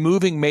lines and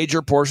removing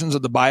major portions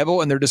of the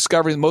Bible, and they're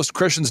discovering most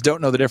Christians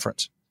don't know the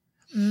difference.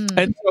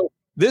 And so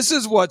this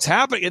is what's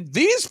happening. And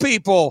these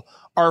people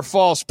are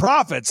false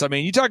prophets. I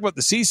mean, you talk about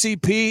the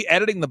CCP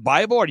editing the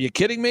Bible. Are you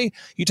kidding me?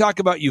 You talk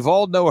about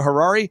Yuval Noah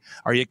Harari.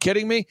 Are you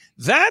kidding me?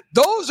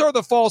 Those are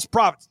the false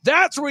prophets.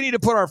 That's where we need to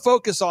put our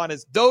focus on,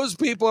 is those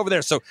people over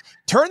there. So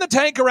turn the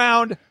tank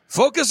around,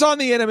 focus on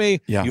the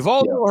enemy.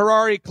 Yuval Noah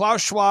Harari,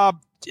 Klaus Schwab,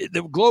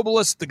 the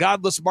globalists, the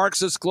godless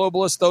Marxist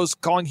globalists, those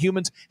calling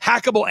humans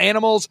hackable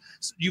animals.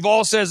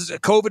 Yuval says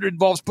COVID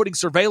involves putting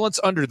surveillance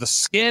under the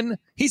skin.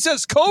 He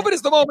says COVID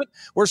is the moment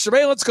where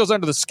surveillance goes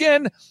under the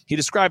skin. He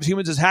describes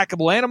humans as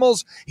hackable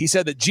animals. He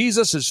said that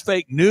Jesus is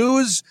fake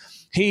news.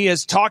 He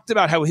has talked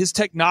about how his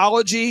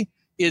technology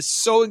is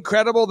so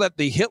incredible that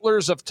the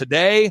Hitlers of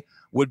today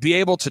would be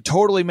able to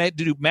totally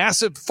do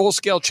massive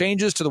full-scale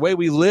changes to the way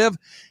we live.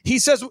 He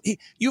says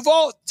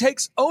Yuval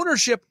takes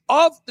ownership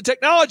of the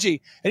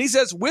technology, and he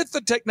says with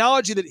the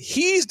technology that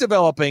he's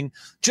developing,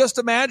 just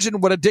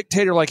imagine what a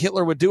dictator like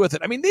Hitler would do with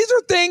it. I mean, these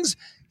are things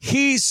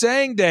he's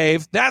saying,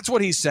 Dave. That's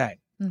what he's saying.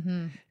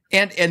 Mm-hmm.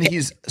 And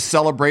he's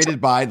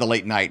celebrated by the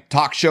late night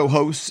talk show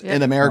hosts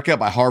in America,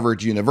 by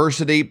Harvard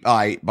University,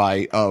 by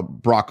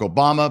Barack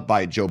Obama,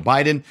 by Joe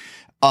Biden.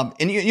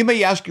 And you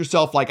may ask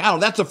yourself, like, oh,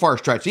 that's a far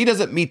stretch. He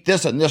doesn't meet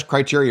this and this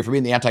criteria for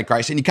being the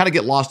Antichrist. And you kind of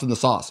get lost in the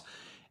sauce.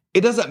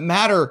 It doesn't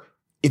matter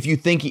if you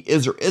think he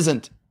is or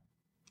isn't.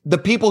 The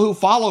people who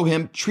follow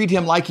him treat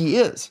him like he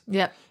is.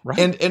 Yep. Right.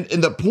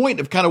 And the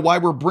point of kind of why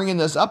we're bringing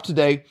this up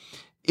today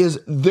is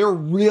there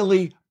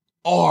really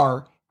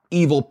are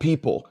evil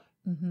people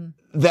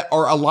that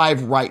are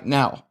alive right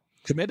now.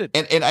 Committed.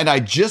 And I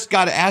just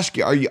got to ask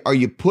you, are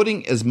you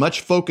putting as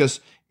much focus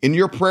in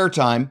your prayer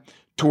time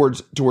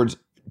towards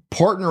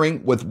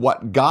partnering with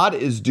what God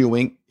is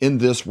doing in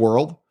this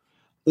world?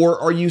 Or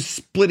are you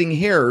splitting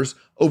hairs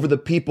over the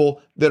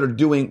people that are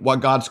doing what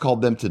God's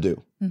called them to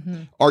do?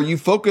 Mm-hmm. Are you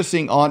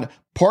focusing on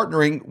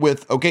partnering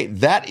with, okay,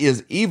 that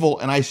is evil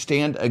and I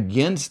stand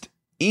against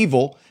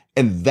evil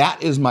and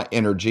that is my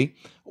energy?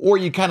 Or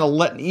you kind of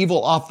letting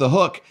evil off the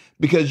hook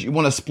because you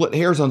want to split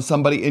hairs on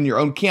somebody in your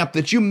own camp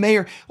that you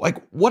may,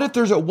 like, what if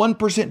there's a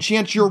 1%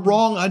 chance you're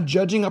wrong on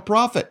judging a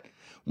prophet?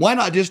 Why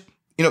not just,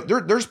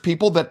 there's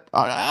people that,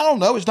 I don't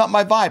know, it's not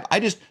my vibe. I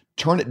just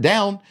turn it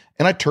down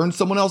and I turn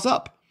someone else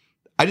up.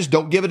 I just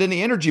don't give it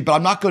any energy, but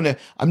I'm not going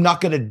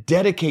to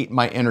dedicate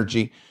my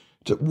energy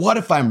to what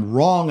if I'm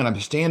wrong and I'm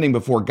standing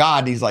before God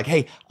and he's like,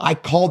 hey, I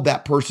called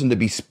that person to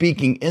be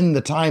speaking in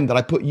the time that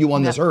I put you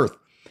on this earth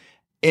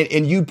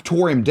and you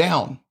tore him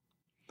down.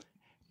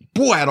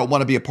 Boy, I don't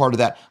want to be a part of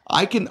that.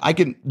 I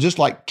can just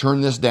like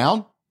turn this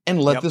down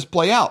and let this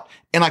play out.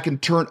 And I can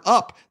turn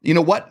up. You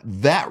know what?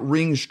 That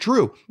rings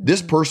true.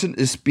 This person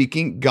is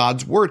speaking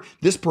God's word.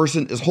 This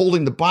person is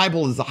holding the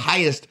Bible as the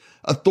highest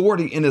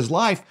authority in his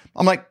life.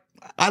 I'm like,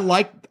 I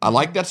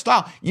like that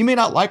style. You may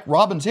not like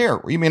Robin's hair,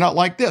 or you may not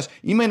like this.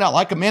 You may not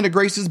like Amanda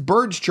Grace's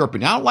birds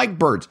chirping. I don't like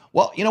birds.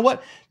 Well, you know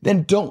what?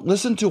 Then don't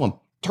listen to them.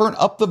 Turn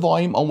up the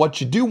volume on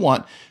what you do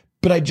want.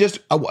 But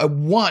I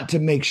want to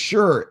make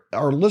sure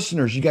our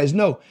listeners, you guys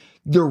know,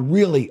 there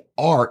really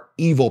are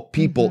evil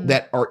people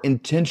that are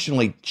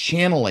intentionally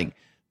channeling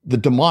the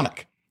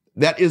demonic.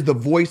 That is the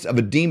voice of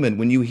a demon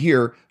when you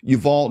hear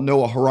Yuval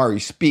Noah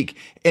Harari speak.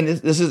 And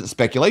this isn't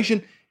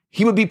speculation.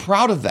 He would be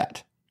proud of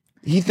that.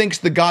 He thinks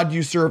the God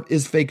you serve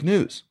is fake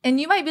news.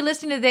 And you might be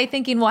listening today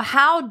thinking, well,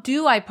 how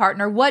do I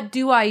partner? What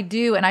do I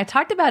do? And I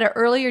talked about it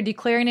earlier,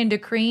 declaring and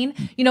decreeing.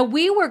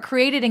 We were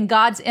created in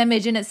God's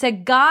image, and it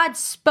said God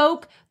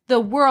spoke the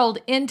world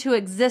into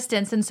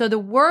existence. And so the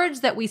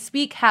words that we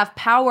speak have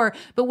power.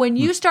 But when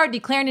you start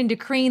declaring and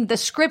decreeing the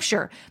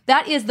scripture,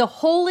 that is the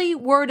holy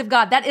word of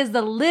God. That is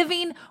the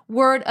living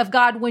word of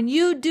God. When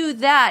you do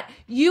that,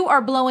 you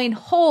are blowing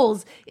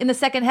holes in the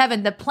second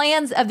heaven, the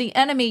plans of the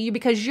enemy,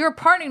 because you're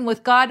partnering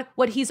with God,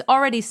 what he's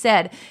already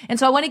said. And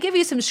so I want to give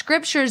you some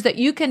scriptures that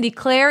you can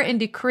declare and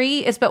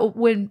decree. It's about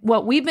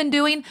what we've been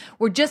doing.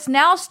 We're just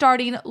now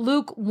starting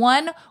Luke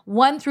 1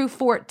 through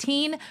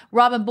 14.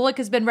 Robin Bullock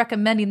has been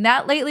recommending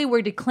that lately.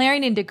 We're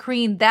declaring and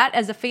decreeing that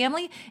as a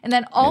family. And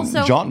then also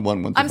and John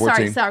 1 through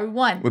 14. I'm sorry,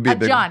 1. Would be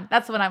John,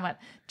 that's what I meant.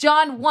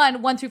 John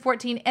 1 through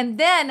 14. And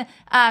then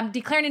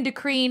declaring and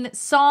decreeing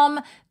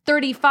Psalm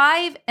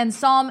 35 and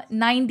Psalm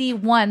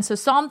 91. So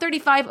Psalm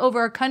 35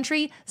 over our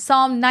country,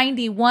 Psalm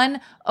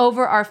 91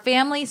 over our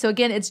family. So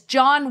again, it's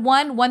John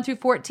 1 through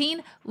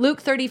 14,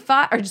 Luke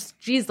 35, or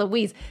geez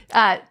Louise,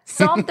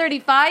 Psalm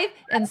 35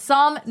 and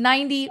Psalm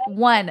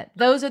 91.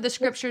 Those are the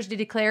scriptures to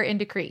declare and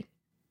decree.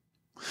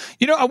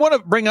 I want to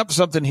bring up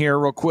something here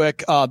real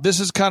quick. This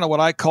is kind of what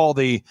I call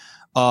the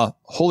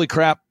holy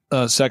crap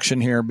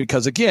section here,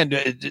 because again,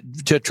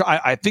 to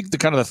try, I think the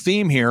kind of the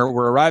theme here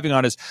we're arriving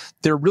on is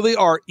there really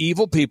are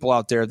evil people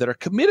out there that are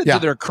committed to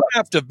their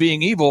craft of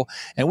being evil,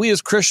 and we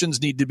as Christians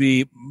need to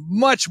be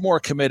much more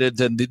committed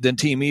than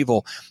Team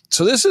Evil.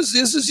 So this is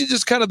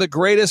just kind of the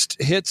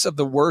greatest hits of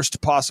the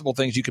worst possible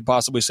things you could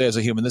possibly say as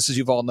a human. This is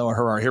Yuval Noah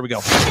Harari. Here we go.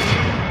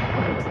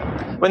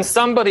 When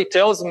somebody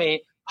tells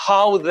me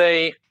how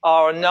they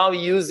are now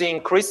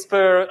using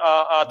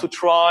CRISPR to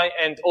try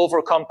and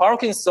overcome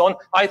Parkinson,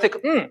 I think,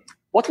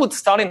 what would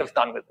Stalin have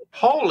done with it?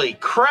 Holy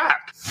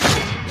crap!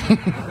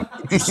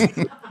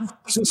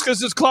 Just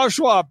because it's Klaus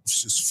Schwab.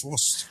 This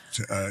first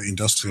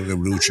industrial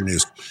revolution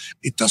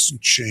it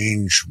doesn't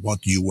change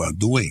what you are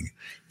doing.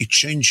 It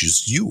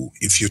changes you.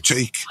 If you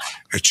take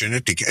a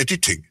genetic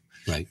editing,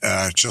 right.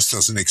 Just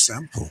as an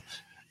example,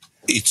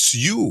 it's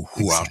you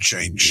who are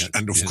changed.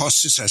 And of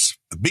course, this has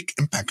a big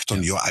impact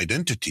on your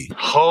identity.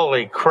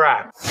 Holy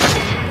crap.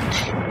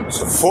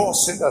 The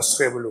fourth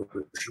industrial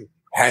revolution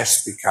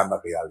has become a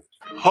reality.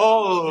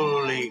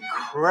 Holy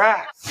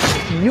crap.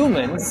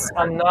 Humans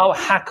are now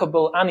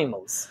hackable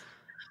animals.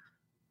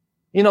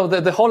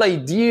 The whole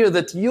idea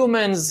that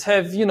humans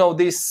have,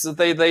 this,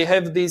 they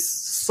have this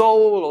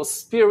soul or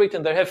spirit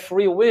and they have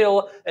free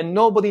will and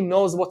nobody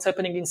knows what's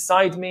happening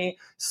inside me.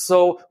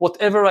 So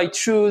whatever I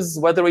choose,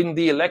 whether in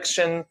the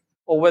election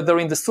or whether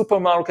in the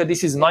supermarket,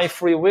 this is my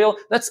free will.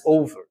 That's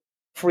over.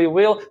 Free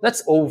will,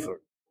 that's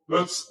over.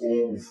 That's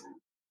over.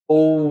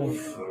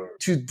 Over.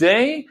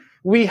 Today,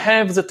 we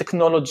have the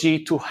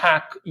technology to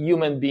hack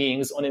human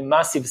beings on a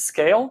massive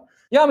scale.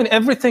 Yeah,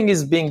 everything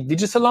is being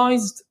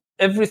digitalized.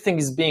 Everything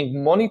is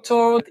being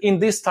monitored. In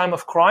this time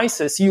of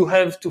crisis, you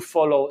have to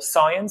follow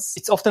science.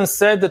 It's often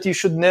said that you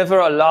should never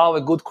allow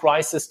a good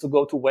crisis to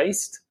go to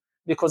waste,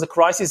 because a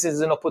crisis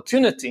is an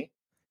opportunity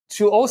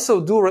to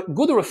also do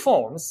good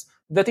reforms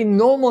that in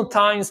normal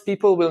times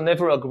people will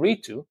never agree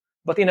to.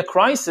 But in a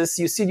crisis,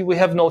 you see, we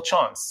have no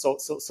chance. So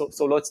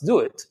let's do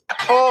it.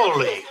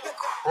 Holy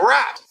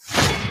crap.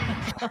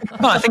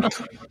 No, I think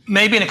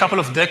maybe in a couple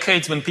of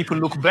decades, when people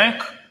look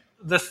back,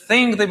 the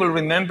thing they will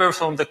remember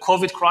from the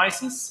COVID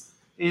crisis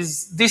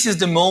is this is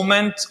the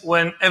moment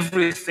when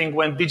everything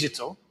went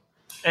digital.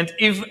 And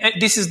if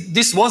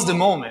this was the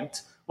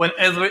moment when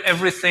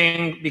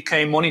everything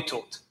became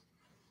monitored,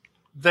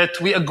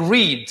 that we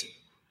agreed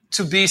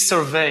to be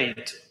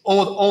surveyed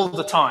all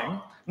the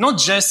time, not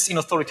just in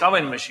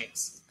authoritarian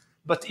regimes,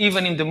 but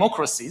even in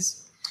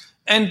democracies.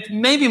 And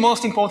maybe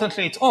most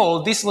importantly at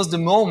all, this was the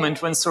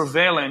moment when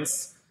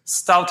surveillance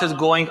started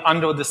going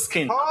under the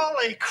skin.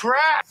 Holy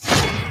crap!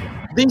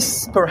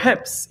 This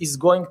perhaps is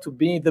going to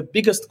be the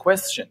biggest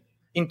question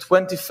in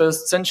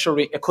 21st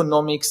century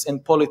economics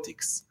and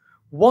politics.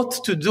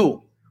 What to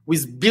do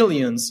with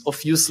billions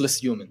of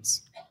useless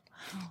humans?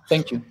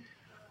 Thank you.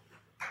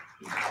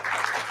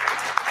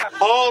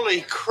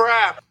 Holy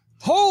crap!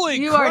 Holy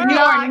You crap!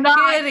 are not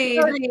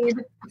kidding.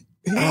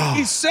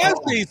 He says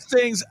these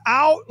things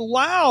out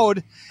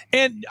loud,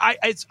 and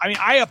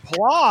I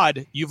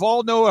applaud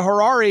Yuval Noah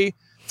Harari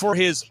for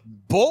his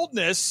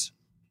boldness,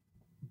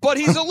 but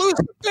he's a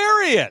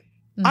Luciferian.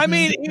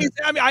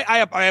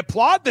 I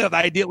applaud the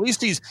idea. At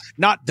least he's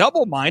not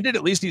double-minded.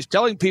 At least he's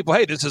telling people,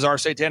 hey, this is our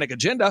satanic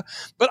agenda.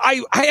 But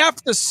I have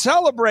to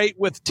celebrate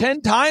with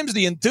 10 times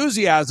the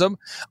enthusiasm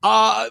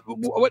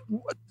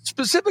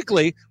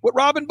specifically what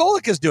Robin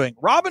Bullock is doing.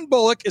 Robin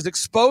Bullock is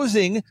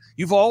exposing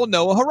Yuval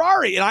Noah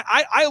Harari. And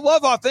I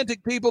love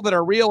authentic people that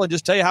are real and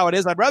just tell you how it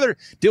is. I'd rather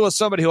deal with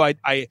somebody who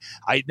I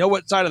know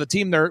what side of the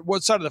team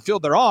what side of the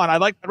field they're on.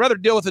 I'd rather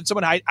deal with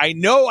someone I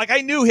know, like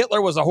I knew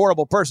Hitler was a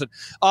horrible person.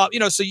 So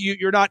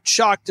you're not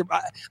shocked.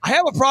 I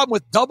have a problem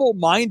with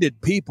double-minded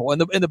people.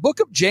 And the book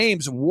of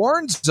James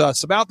warns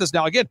us about this.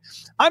 Now, again,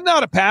 I'm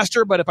not a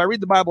pastor, but if I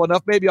read the Bible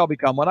enough, maybe I'll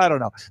become one. I don't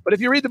know. But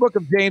if you read the book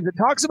of James, it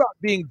talks about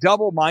being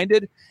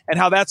double-minded and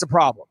how that's a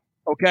problem.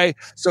 Okay.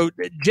 So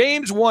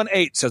James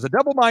 1:8 says a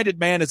double-minded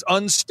man is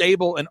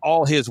unstable in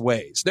all his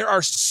ways. There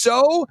are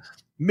so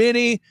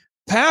many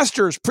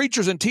pastors,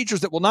 preachers, and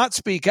teachers that will not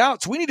speak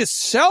out. So we need to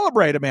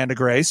celebrate Amanda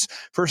Grace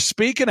for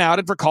speaking out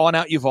and for calling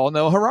out Yuval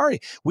Noah Harari.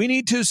 We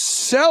need to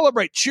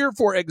celebrate, cheer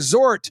for,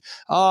 exhort,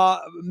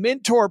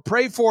 mentor,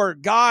 pray for,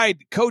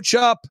 guide, coach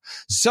up,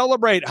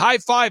 celebrate, high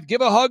five, give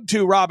a hug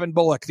to Robin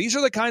Bullock. These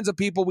are the kinds of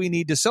people we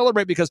need to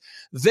celebrate because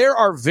there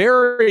are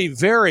very,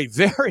 very,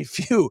 very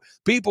few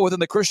people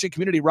within the Christian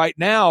community right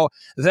now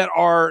that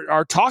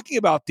are talking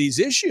about these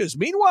issues.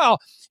 Meanwhile,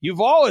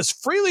 Yuval is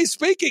freely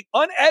speaking,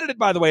 unedited,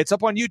 by the way, it's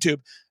up on YouTube,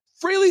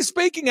 freely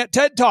speaking at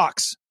TED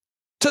Talks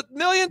to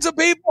millions of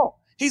people.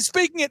 He's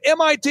speaking at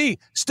MIT,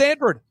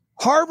 Stanford,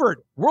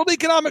 Harvard, World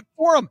Economic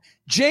Forum,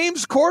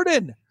 James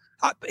Corden.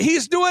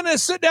 He's doing a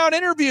sit-down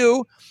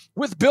interview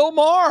with Bill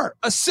Maher,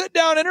 a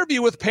sit-down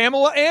interview with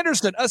Pamela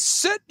Anderson, a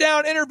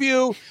sit-down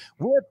interview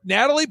with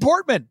Natalie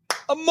Portman,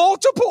 a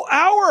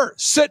multiple-hour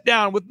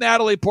sit-down with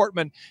Natalie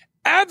Portman,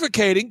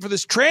 advocating for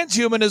this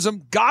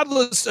transhumanism,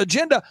 godless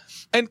agenda.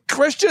 And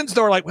Christians,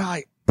 they're like, well,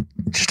 I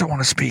just don't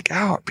want to speak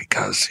out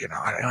because,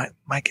 I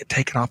might get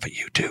taken off of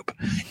YouTube.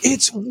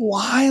 It's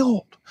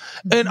wild.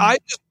 And I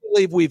just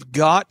believe we've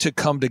got to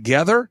come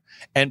together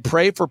and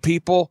pray for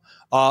people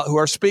who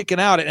are speaking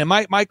out. And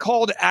my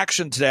call to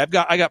action today,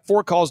 I got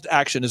 4 calls to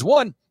action is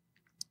one,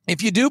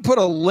 if you do put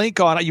a link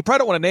on it, you probably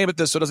don't want to name it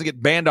this so it doesn't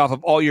get banned off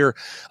of all your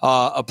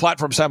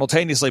platforms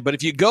simultaneously. But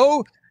if you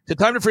go to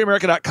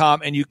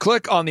timetofreeamerica.com and you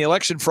click on the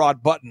election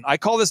fraud button, I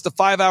call this the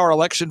 5-hour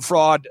election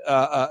fraud.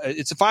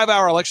 It's a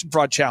 5-hour election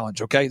fraud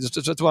challenge. Okay.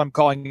 That's what I'm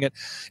calling it.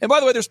 And by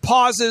the way, there's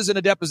pauses in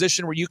a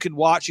deposition where you can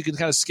watch, you can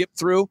kind of skip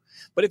through,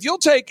 but if it'll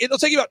take you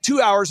about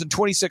 2 hours and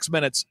 26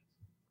 minutes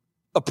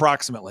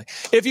approximately.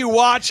 If you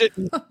watch it,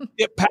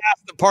 get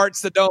past the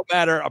parts that don't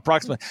matter,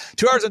 approximately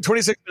 2 hours and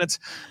 26 minutes.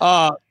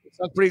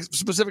 Sounds pretty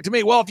specific to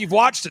me. Well, if you've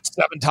watched it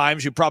 7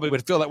 times, you probably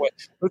would feel that way.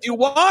 But if you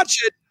watch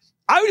it,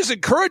 I would just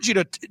encourage you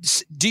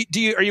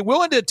to. Are you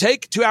willing to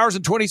take 2 hours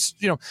and 20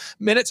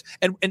 minutes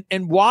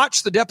and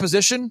watch the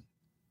deposition?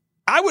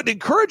 I would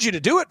encourage you to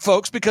do it,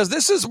 folks, because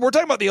we're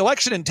talking about the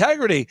election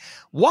integrity.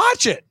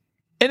 Watch it,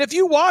 and if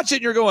you watch it,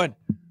 and you're going,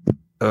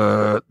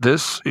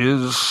 this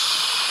is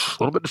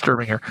a little bit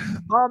disturbing here.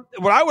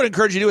 What I would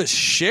encourage you to do is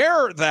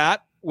share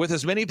that with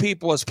as many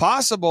people as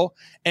possible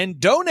and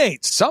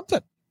donate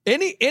something,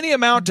 any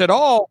amount at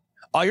all.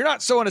 You're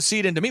not sowing a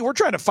seed into me. We're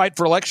trying to fight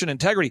for election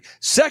integrity.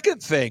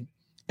 Second thing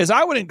is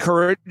I would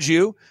encourage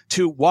you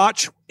to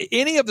watch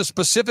any of the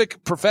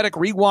specific prophetic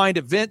rewind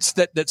events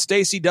that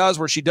Stacey does,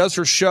 where she does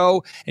her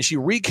show and she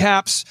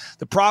recaps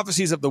the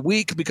prophecies of the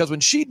week. Because when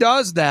she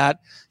does that,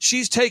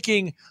 she's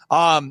taking,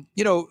 5,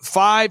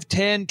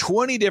 10,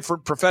 20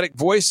 different prophetic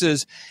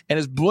voices and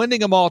is blending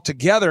them all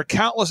together.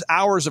 Countless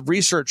hours of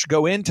research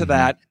go into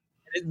that.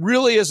 It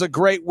really is a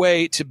great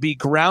way to be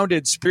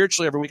grounded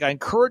spiritually every week. I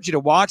encourage you to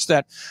watch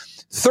that.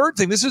 Third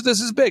thing, this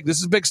is big. This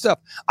is big stuff.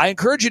 I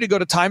encourage you to go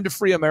to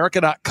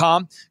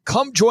timetofreeamerica.com.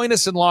 Come join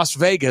us in Las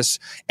Vegas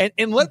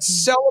and let's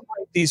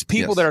celebrate these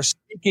people that are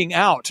speaking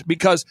out,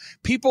 because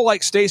people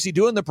like Stacey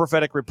doing the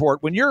prophetic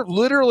report, when you're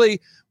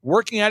literally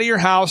working out of your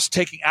house,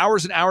 taking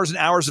hours and hours and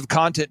hours of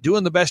content,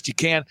 doing the best you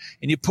can,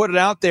 and you put it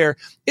out there,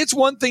 it's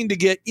one thing to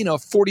get,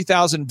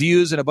 40,000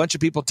 views and a bunch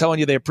of people telling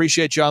you they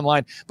appreciate you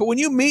online. But when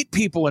you meet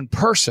people in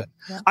person,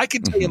 I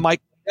can tell you,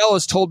 Mike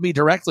has told me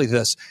directly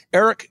this.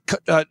 Eric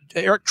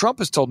Trump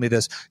has told me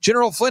this.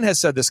 General Flynn has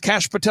said this.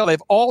 Kash Patel,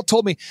 they've all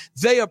told me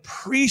they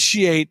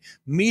appreciate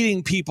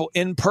meeting people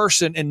in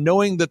person and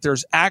knowing that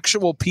there's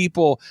actual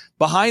people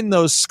behind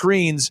those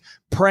screens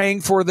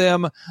praying for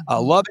them,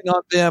 loving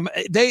on them.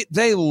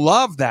 They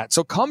love that.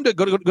 So go to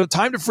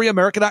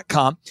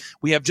timetofreeamerica.com.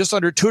 We have just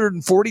under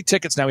 240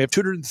 tickets now. We have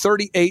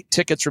 238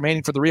 tickets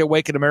remaining for the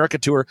Reawaken America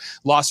Tour,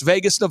 Las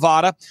Vegas,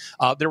 Nevada.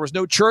 There was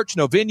no church,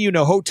 no venue,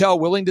 no hotel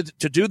willing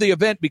to do the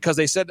event because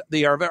they said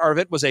our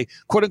event was a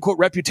quote unquote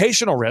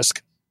reputational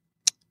risk.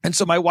 And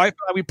so my wife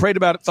and I, we prayed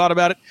about it, thought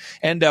about it,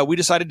 and we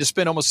decided to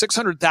spend almost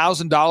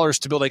 $600,000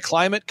 to build a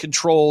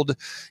climate-controlled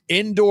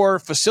indoor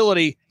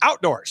facility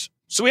outdoors.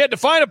 So we had to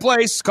find a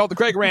place called the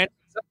Craig Ranch,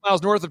 7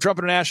 miles north of Trump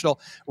International,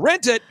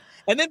 rent it.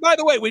 And then, by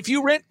the way, if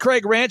you rent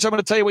Craig Ranch, I'm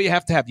going to tell you what you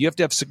have to have. You have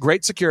to have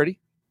great security,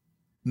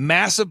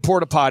 massive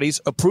porta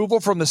potties, approval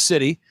from the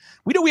city.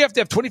 We know we have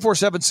to have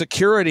 24/7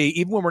 security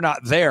even when we're not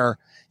there.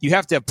 You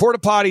have to have porta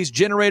potties,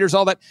 generators,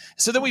 all that.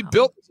 So then we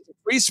built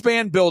a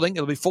 3-span building.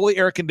 It'll be fully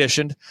air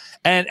conditioned.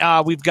 And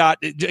we've got,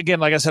 again,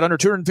 like I said, under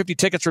 250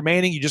 tickets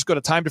remaining. You just go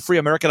to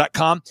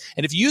timetofreeamerica.com.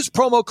 And if you use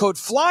promo code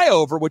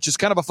FLYOVER, which is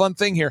kind of a fun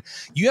thing here,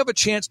 you have a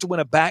chance to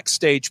win a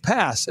backstage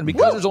pass. And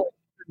because there's only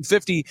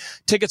 250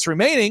 tickets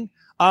remaining,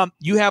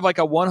 you have like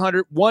a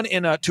 1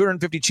 in a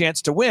 250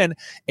 chance to win.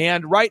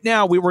 And right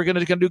now we're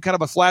going to do kind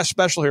of a flash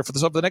special here for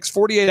this over the next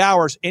 48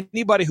 hours.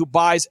 Anybody who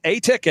buys a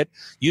ticket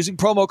using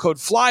promo code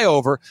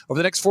FLYOVER over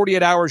the next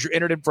 48 hours, you're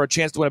entered in for a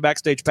chance to win a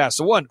backstage pass.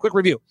 So one quick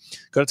review,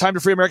 go to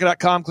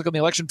timetofreeamerica.com, click on the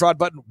election fraud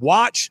button,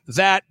 watch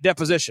that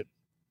deposition.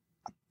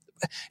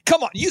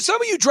 Come on. Some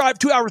of you drive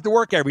 2 hours to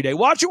work every day.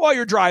 Watch it while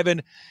you're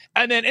driving.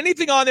 And then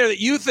anything on there that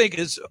you think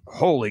is,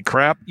 holy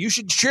crap, you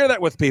should share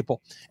that with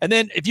people. And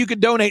then if you could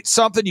donate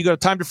something, you go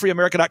to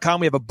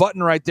timetofreeamerica.com. We have a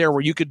button right there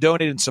where you could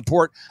donate and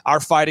support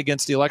our fight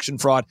against the election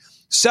fraud.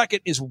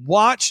 Second is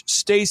watch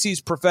Stacey's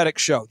prophetic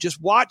show. Just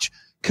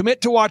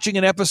commit to watching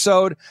an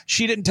episode.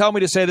 She didn't tell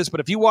me to say this, but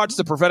if you watch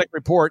the prophetic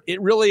report,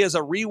 it really is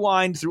a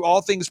rewind through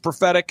all things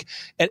prophetic.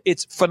 And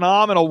it's a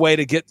phenomenal way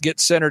to get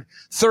centered.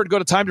 Third, go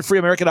to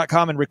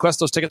timetofreeamerica.com and request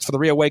those tickets for the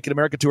Reawaken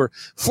America Tour.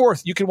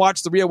 Fourth, you can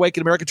watch the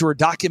Reawaken America Tour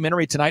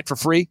documentary tonight for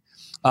free.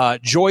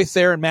 Joy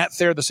Thayer and Matt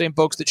Thayer, the same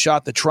folks that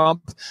shot the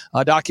Trump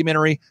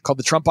documentary called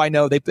The Trump I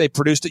Know. They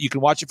produced it. You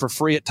can watch it for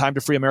free at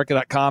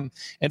timetofreeamerica.com.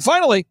 And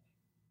finally,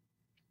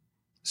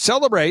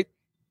 celebrate.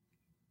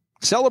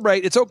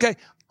 It's okay.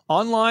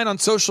 Online, on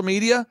social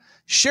media,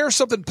 share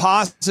something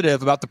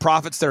positive about the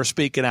prophets that are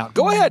speaking out.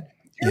 Go ahead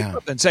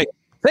and say,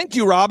 thank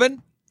you,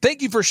 Robin.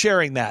 Thank you for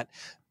sharing that.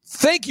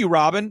 Thank you,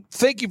 Robin.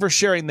 Thank you for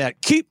sharing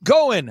that. Keep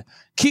going.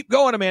 Keep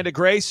going, Amanda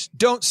Grace.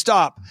 Don't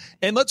stop.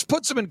 And let's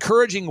put some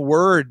encouraging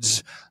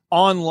words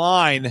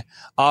online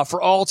for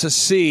all to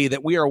see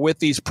that we are with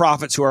these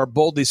prophets who are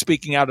boldly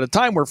speaking out at a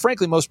time where,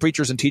 frankly, most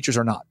preachers and teachers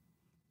are not.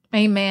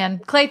 Amen.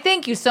 Clay,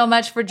 thank you so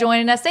much for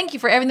joining us. Thank you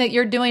for everything that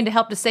you're doing to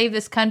help to save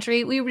this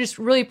country. We just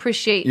really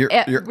appreciate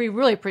it. We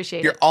really appreciate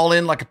it. You're all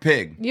in like a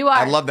pig. You are.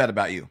 I love that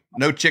about you.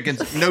 No chickens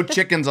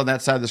on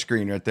that side of the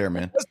screen right there,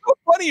 man. It's so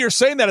funny you're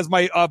saying that, as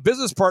my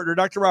business partner,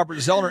 Dr. Robert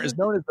Zellner, is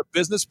known as the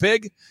business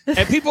pig.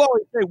 And people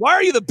always say, why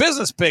are you the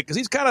business pig? Because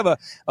he's kind of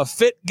a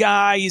fit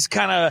guy. He's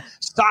kind of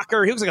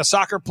soccer. He looks like a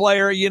soccer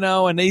player,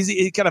 and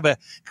he's kind of a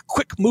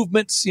quick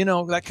movements,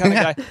 that kind of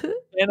guy.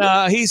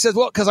 And he says,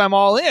 well, because I'm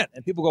all in.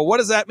 And people go, what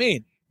does that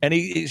mean? And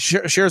he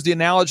shares the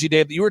analogy,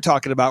 Dave, that you were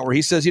talking about, where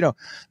he says,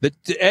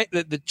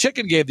 the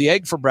chicken gave the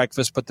egg for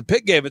breakfast, but the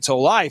pig gave its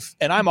whole life.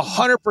 And I'm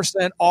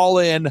 100% all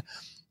in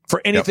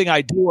for anything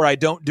I do or I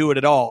don't do it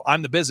at all.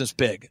 I'm the business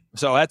pig.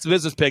 So that's the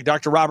business pig,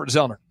 Dr. Robert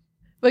Zellner.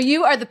 Well,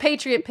 you are the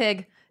patriot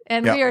pig.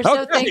 And we are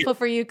so thankful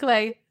for you,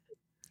 Clay.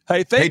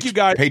 Hey, thank you,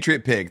 guys.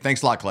 Patriot pig.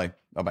 Thanks a lot, Clay.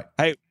 Bye-bye.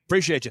 Hey,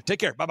 appreciate you. Take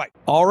care. Bye-bye.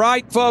 All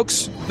right,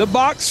 folks. The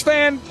Box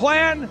fan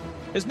plan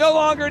is no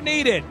longer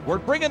needed. We're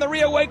bringing the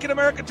Reawaken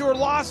America Tour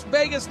Las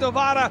Vegas,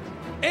 Nevada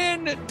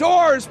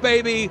indoors,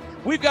 baby.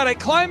 We've got a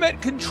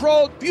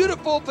climate-controlled,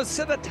 beautiful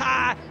facility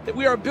that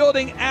we are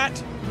building at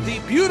the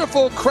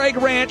beautiful Craig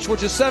Ranch,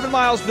 which is 7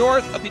 miles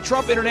north of the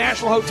Trump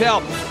International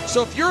Hotel.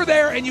 So if you're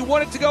there and you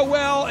want it to go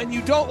well and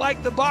you don't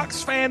like the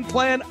box fan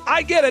plan,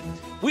 I get it.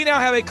 We now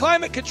have a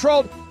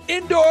climate-controlled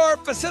indoor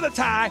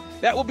facility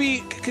that will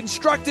be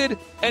constructed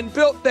and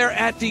built there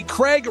at the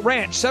Craig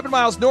Ranch, 7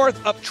 miles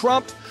north of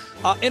Trump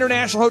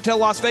International Hotel,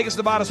 Las Vegas,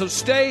 Nevada. So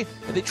stay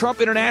at the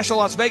Trump International,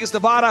 Las Vegas,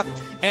 Nevada,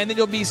 and then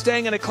you'll be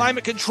staying in a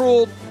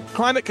climate-controlled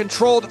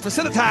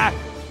facility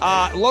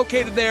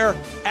located there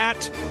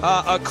at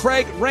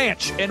Craig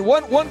Ranch. And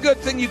one good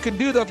thing you can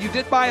do, though, if you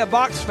did buy a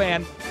box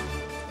fan,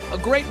 a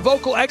great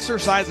vocal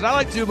exercise that I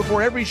like to do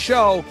before every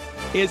show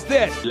is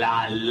this.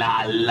 La,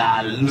 la,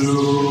 la,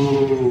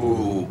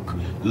 Luke,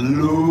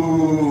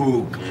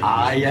 Luke,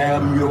 I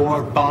am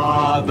your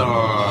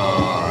father.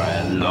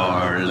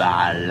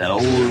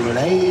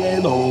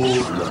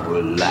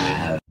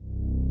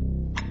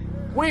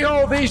 We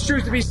hold these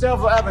truths to be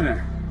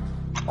self-evident.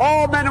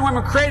 All men and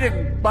women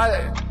created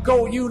by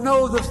you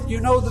know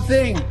the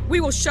thing. We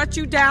will shut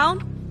you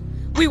down.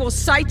 We will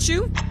cite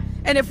you.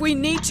 And if we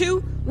need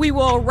to, we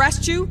will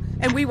arrest you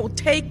and we will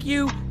take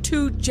you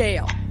to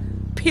jail.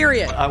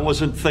 Period. I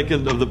wasn't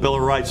thinking of the Bill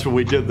of Rights when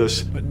we did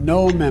this. But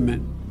no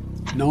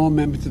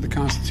amendment to the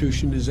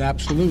Constitution is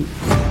absolute.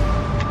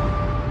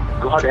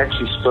 God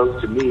actually spoke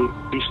to me.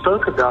 He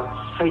spoke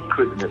about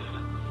sacredness.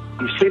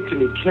 He said to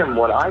me, Kim,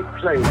 what I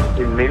place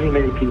in many,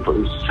 many people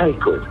is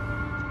sacred.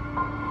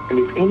 And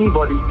if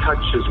anybody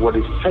touches what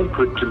is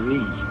sacred to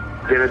me,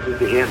 then it is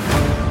the end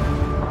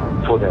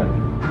for them.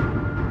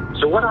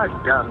 So what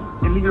I've done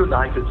in the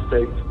United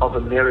States of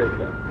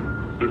America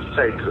is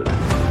sacred.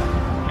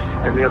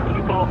 And there are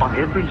people on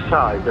every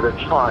side that are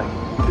trying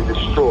to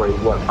destroy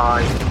what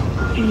I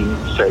deem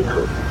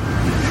sacred.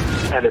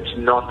 And it's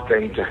not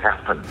going to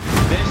happen.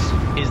 This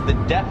is the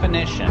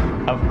definition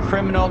of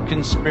criminal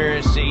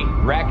conspiracy,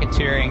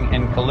 racketeering,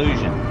 and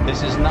collusion.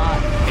 This is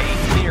not a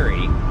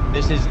theory.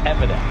 This is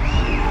evidence.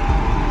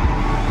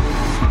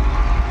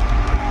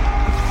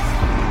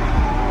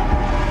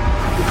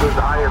 Because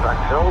I have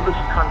upheld this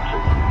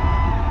country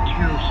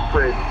to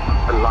spread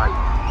a light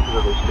to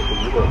the rest of the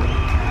world.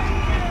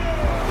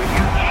 When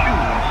you choose to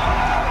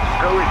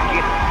go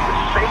against the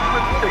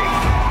sacred thing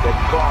that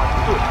God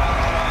put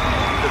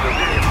to the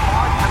very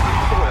heart and the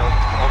soil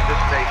of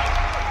this nation,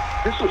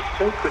 this was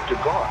sacred to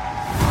God.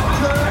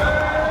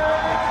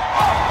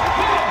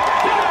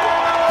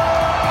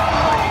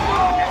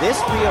 This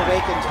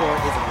Reawaken tour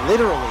is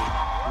literally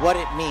what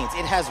it means.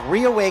 It has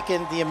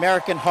reawakened the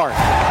American heart.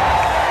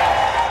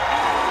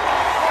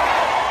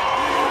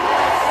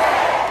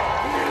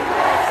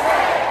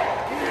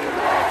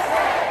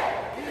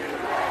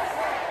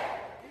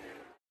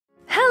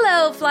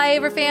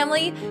 Flyover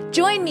family,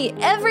 join me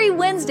every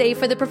Wednesday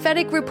for the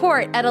Prophetic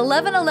Report at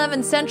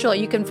 11:11 Central.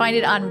 You can find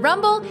it on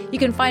Rumble. You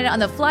can find it on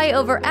the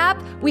Flyover app.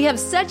 We have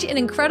such an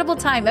incredible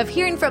time of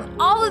hearing from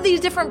all of these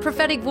different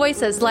prophetic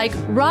voices like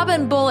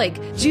Robin Bullock,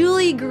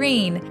 Julie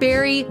Green,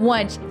 Barry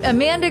Wunsch,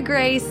 Amanda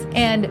Grace,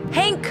 and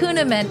Hank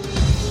Kuhneman.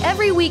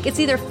 Every week, it's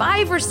either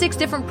 5 or 6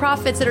 different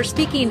prophets that are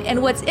speaking,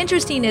 and what's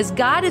interesting is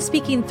God is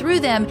speaking through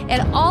them,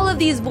 and all of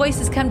these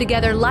voices come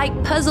together like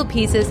puzzle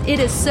pieces.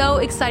 It is so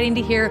exciting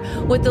to hear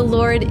what the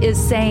Lord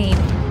is saying.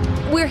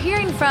 We're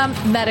hearing from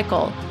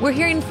medical. We're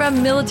hearing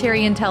from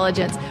military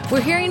intelligence.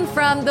 We're hearing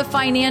from the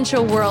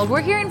financial world.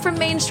 We're hearing from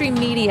mainstream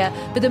media.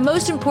 But the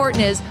most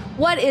important is,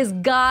 what is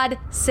God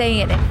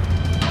saying?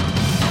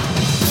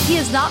 He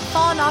has not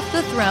fallen off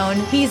the throne.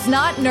 He's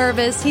not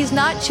nervous. He's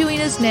not chewing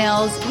his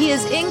nails. He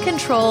is in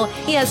control.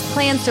 He has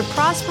plans to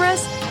prosper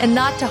us and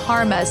not to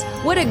harm us.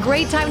 What a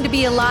great time to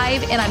be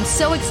alive, and I'm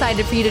so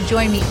excited for you to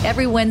join me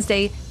every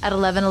Wednesday at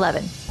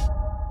 11:11.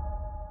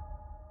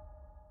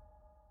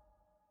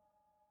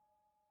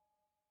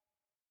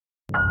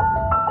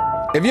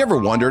 Have you ever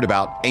wondered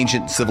about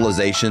ancient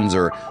civilizations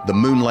or the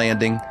moon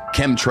landing,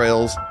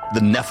 chemtrails,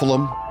 the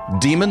Nephilim,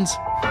 demons?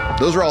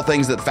 Those are all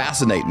things that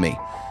fascinate me.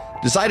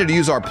 Decided to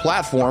use our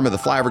platform of the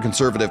Flyover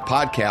Conservative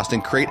podcast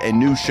and create a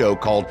new show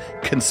called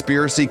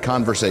Conspiracy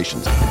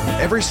Conversations.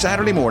 Every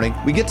Saturday morning,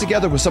 we get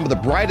together with some of the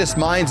brightest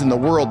minds in the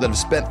world that have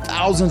spent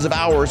thousands of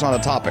hours on a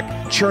topic,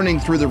 churning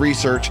through the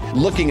research,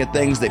 looking at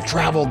things. They've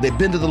traveled, they've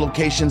been to the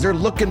locations, they're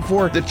looking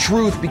for the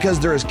truth because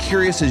they're as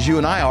curious as you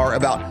and I are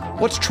about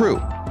what's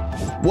true.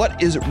 What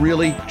is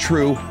really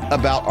true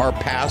about our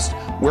past,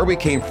 where we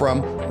came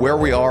from, where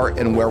we are,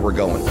 and where we're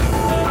going.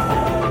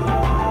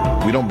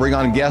 We don't bring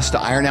on guests to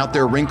iron out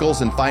their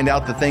wrinkles and find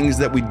out the things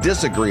that we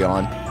disagree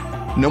on.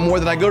 No more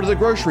than I go to the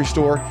grocery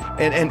store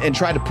and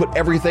try to put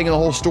everything in the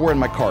whole store in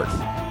my cart.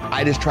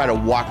 I just try to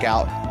walk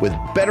out with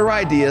better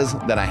ideas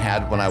than I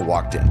had when I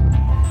walked in.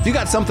 If you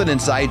got something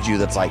inside you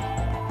that's like,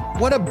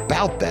 what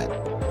about that?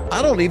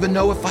 I don't even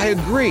know if I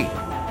agree,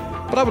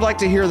 but I would like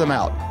to hear them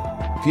out.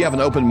 If you have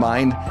an open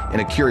mind and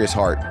a curious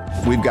heart,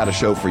 we've got a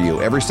show for you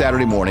every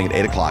Saturday morning at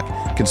 8 o'clock,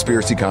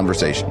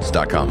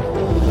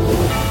 conspiracyconversations.com.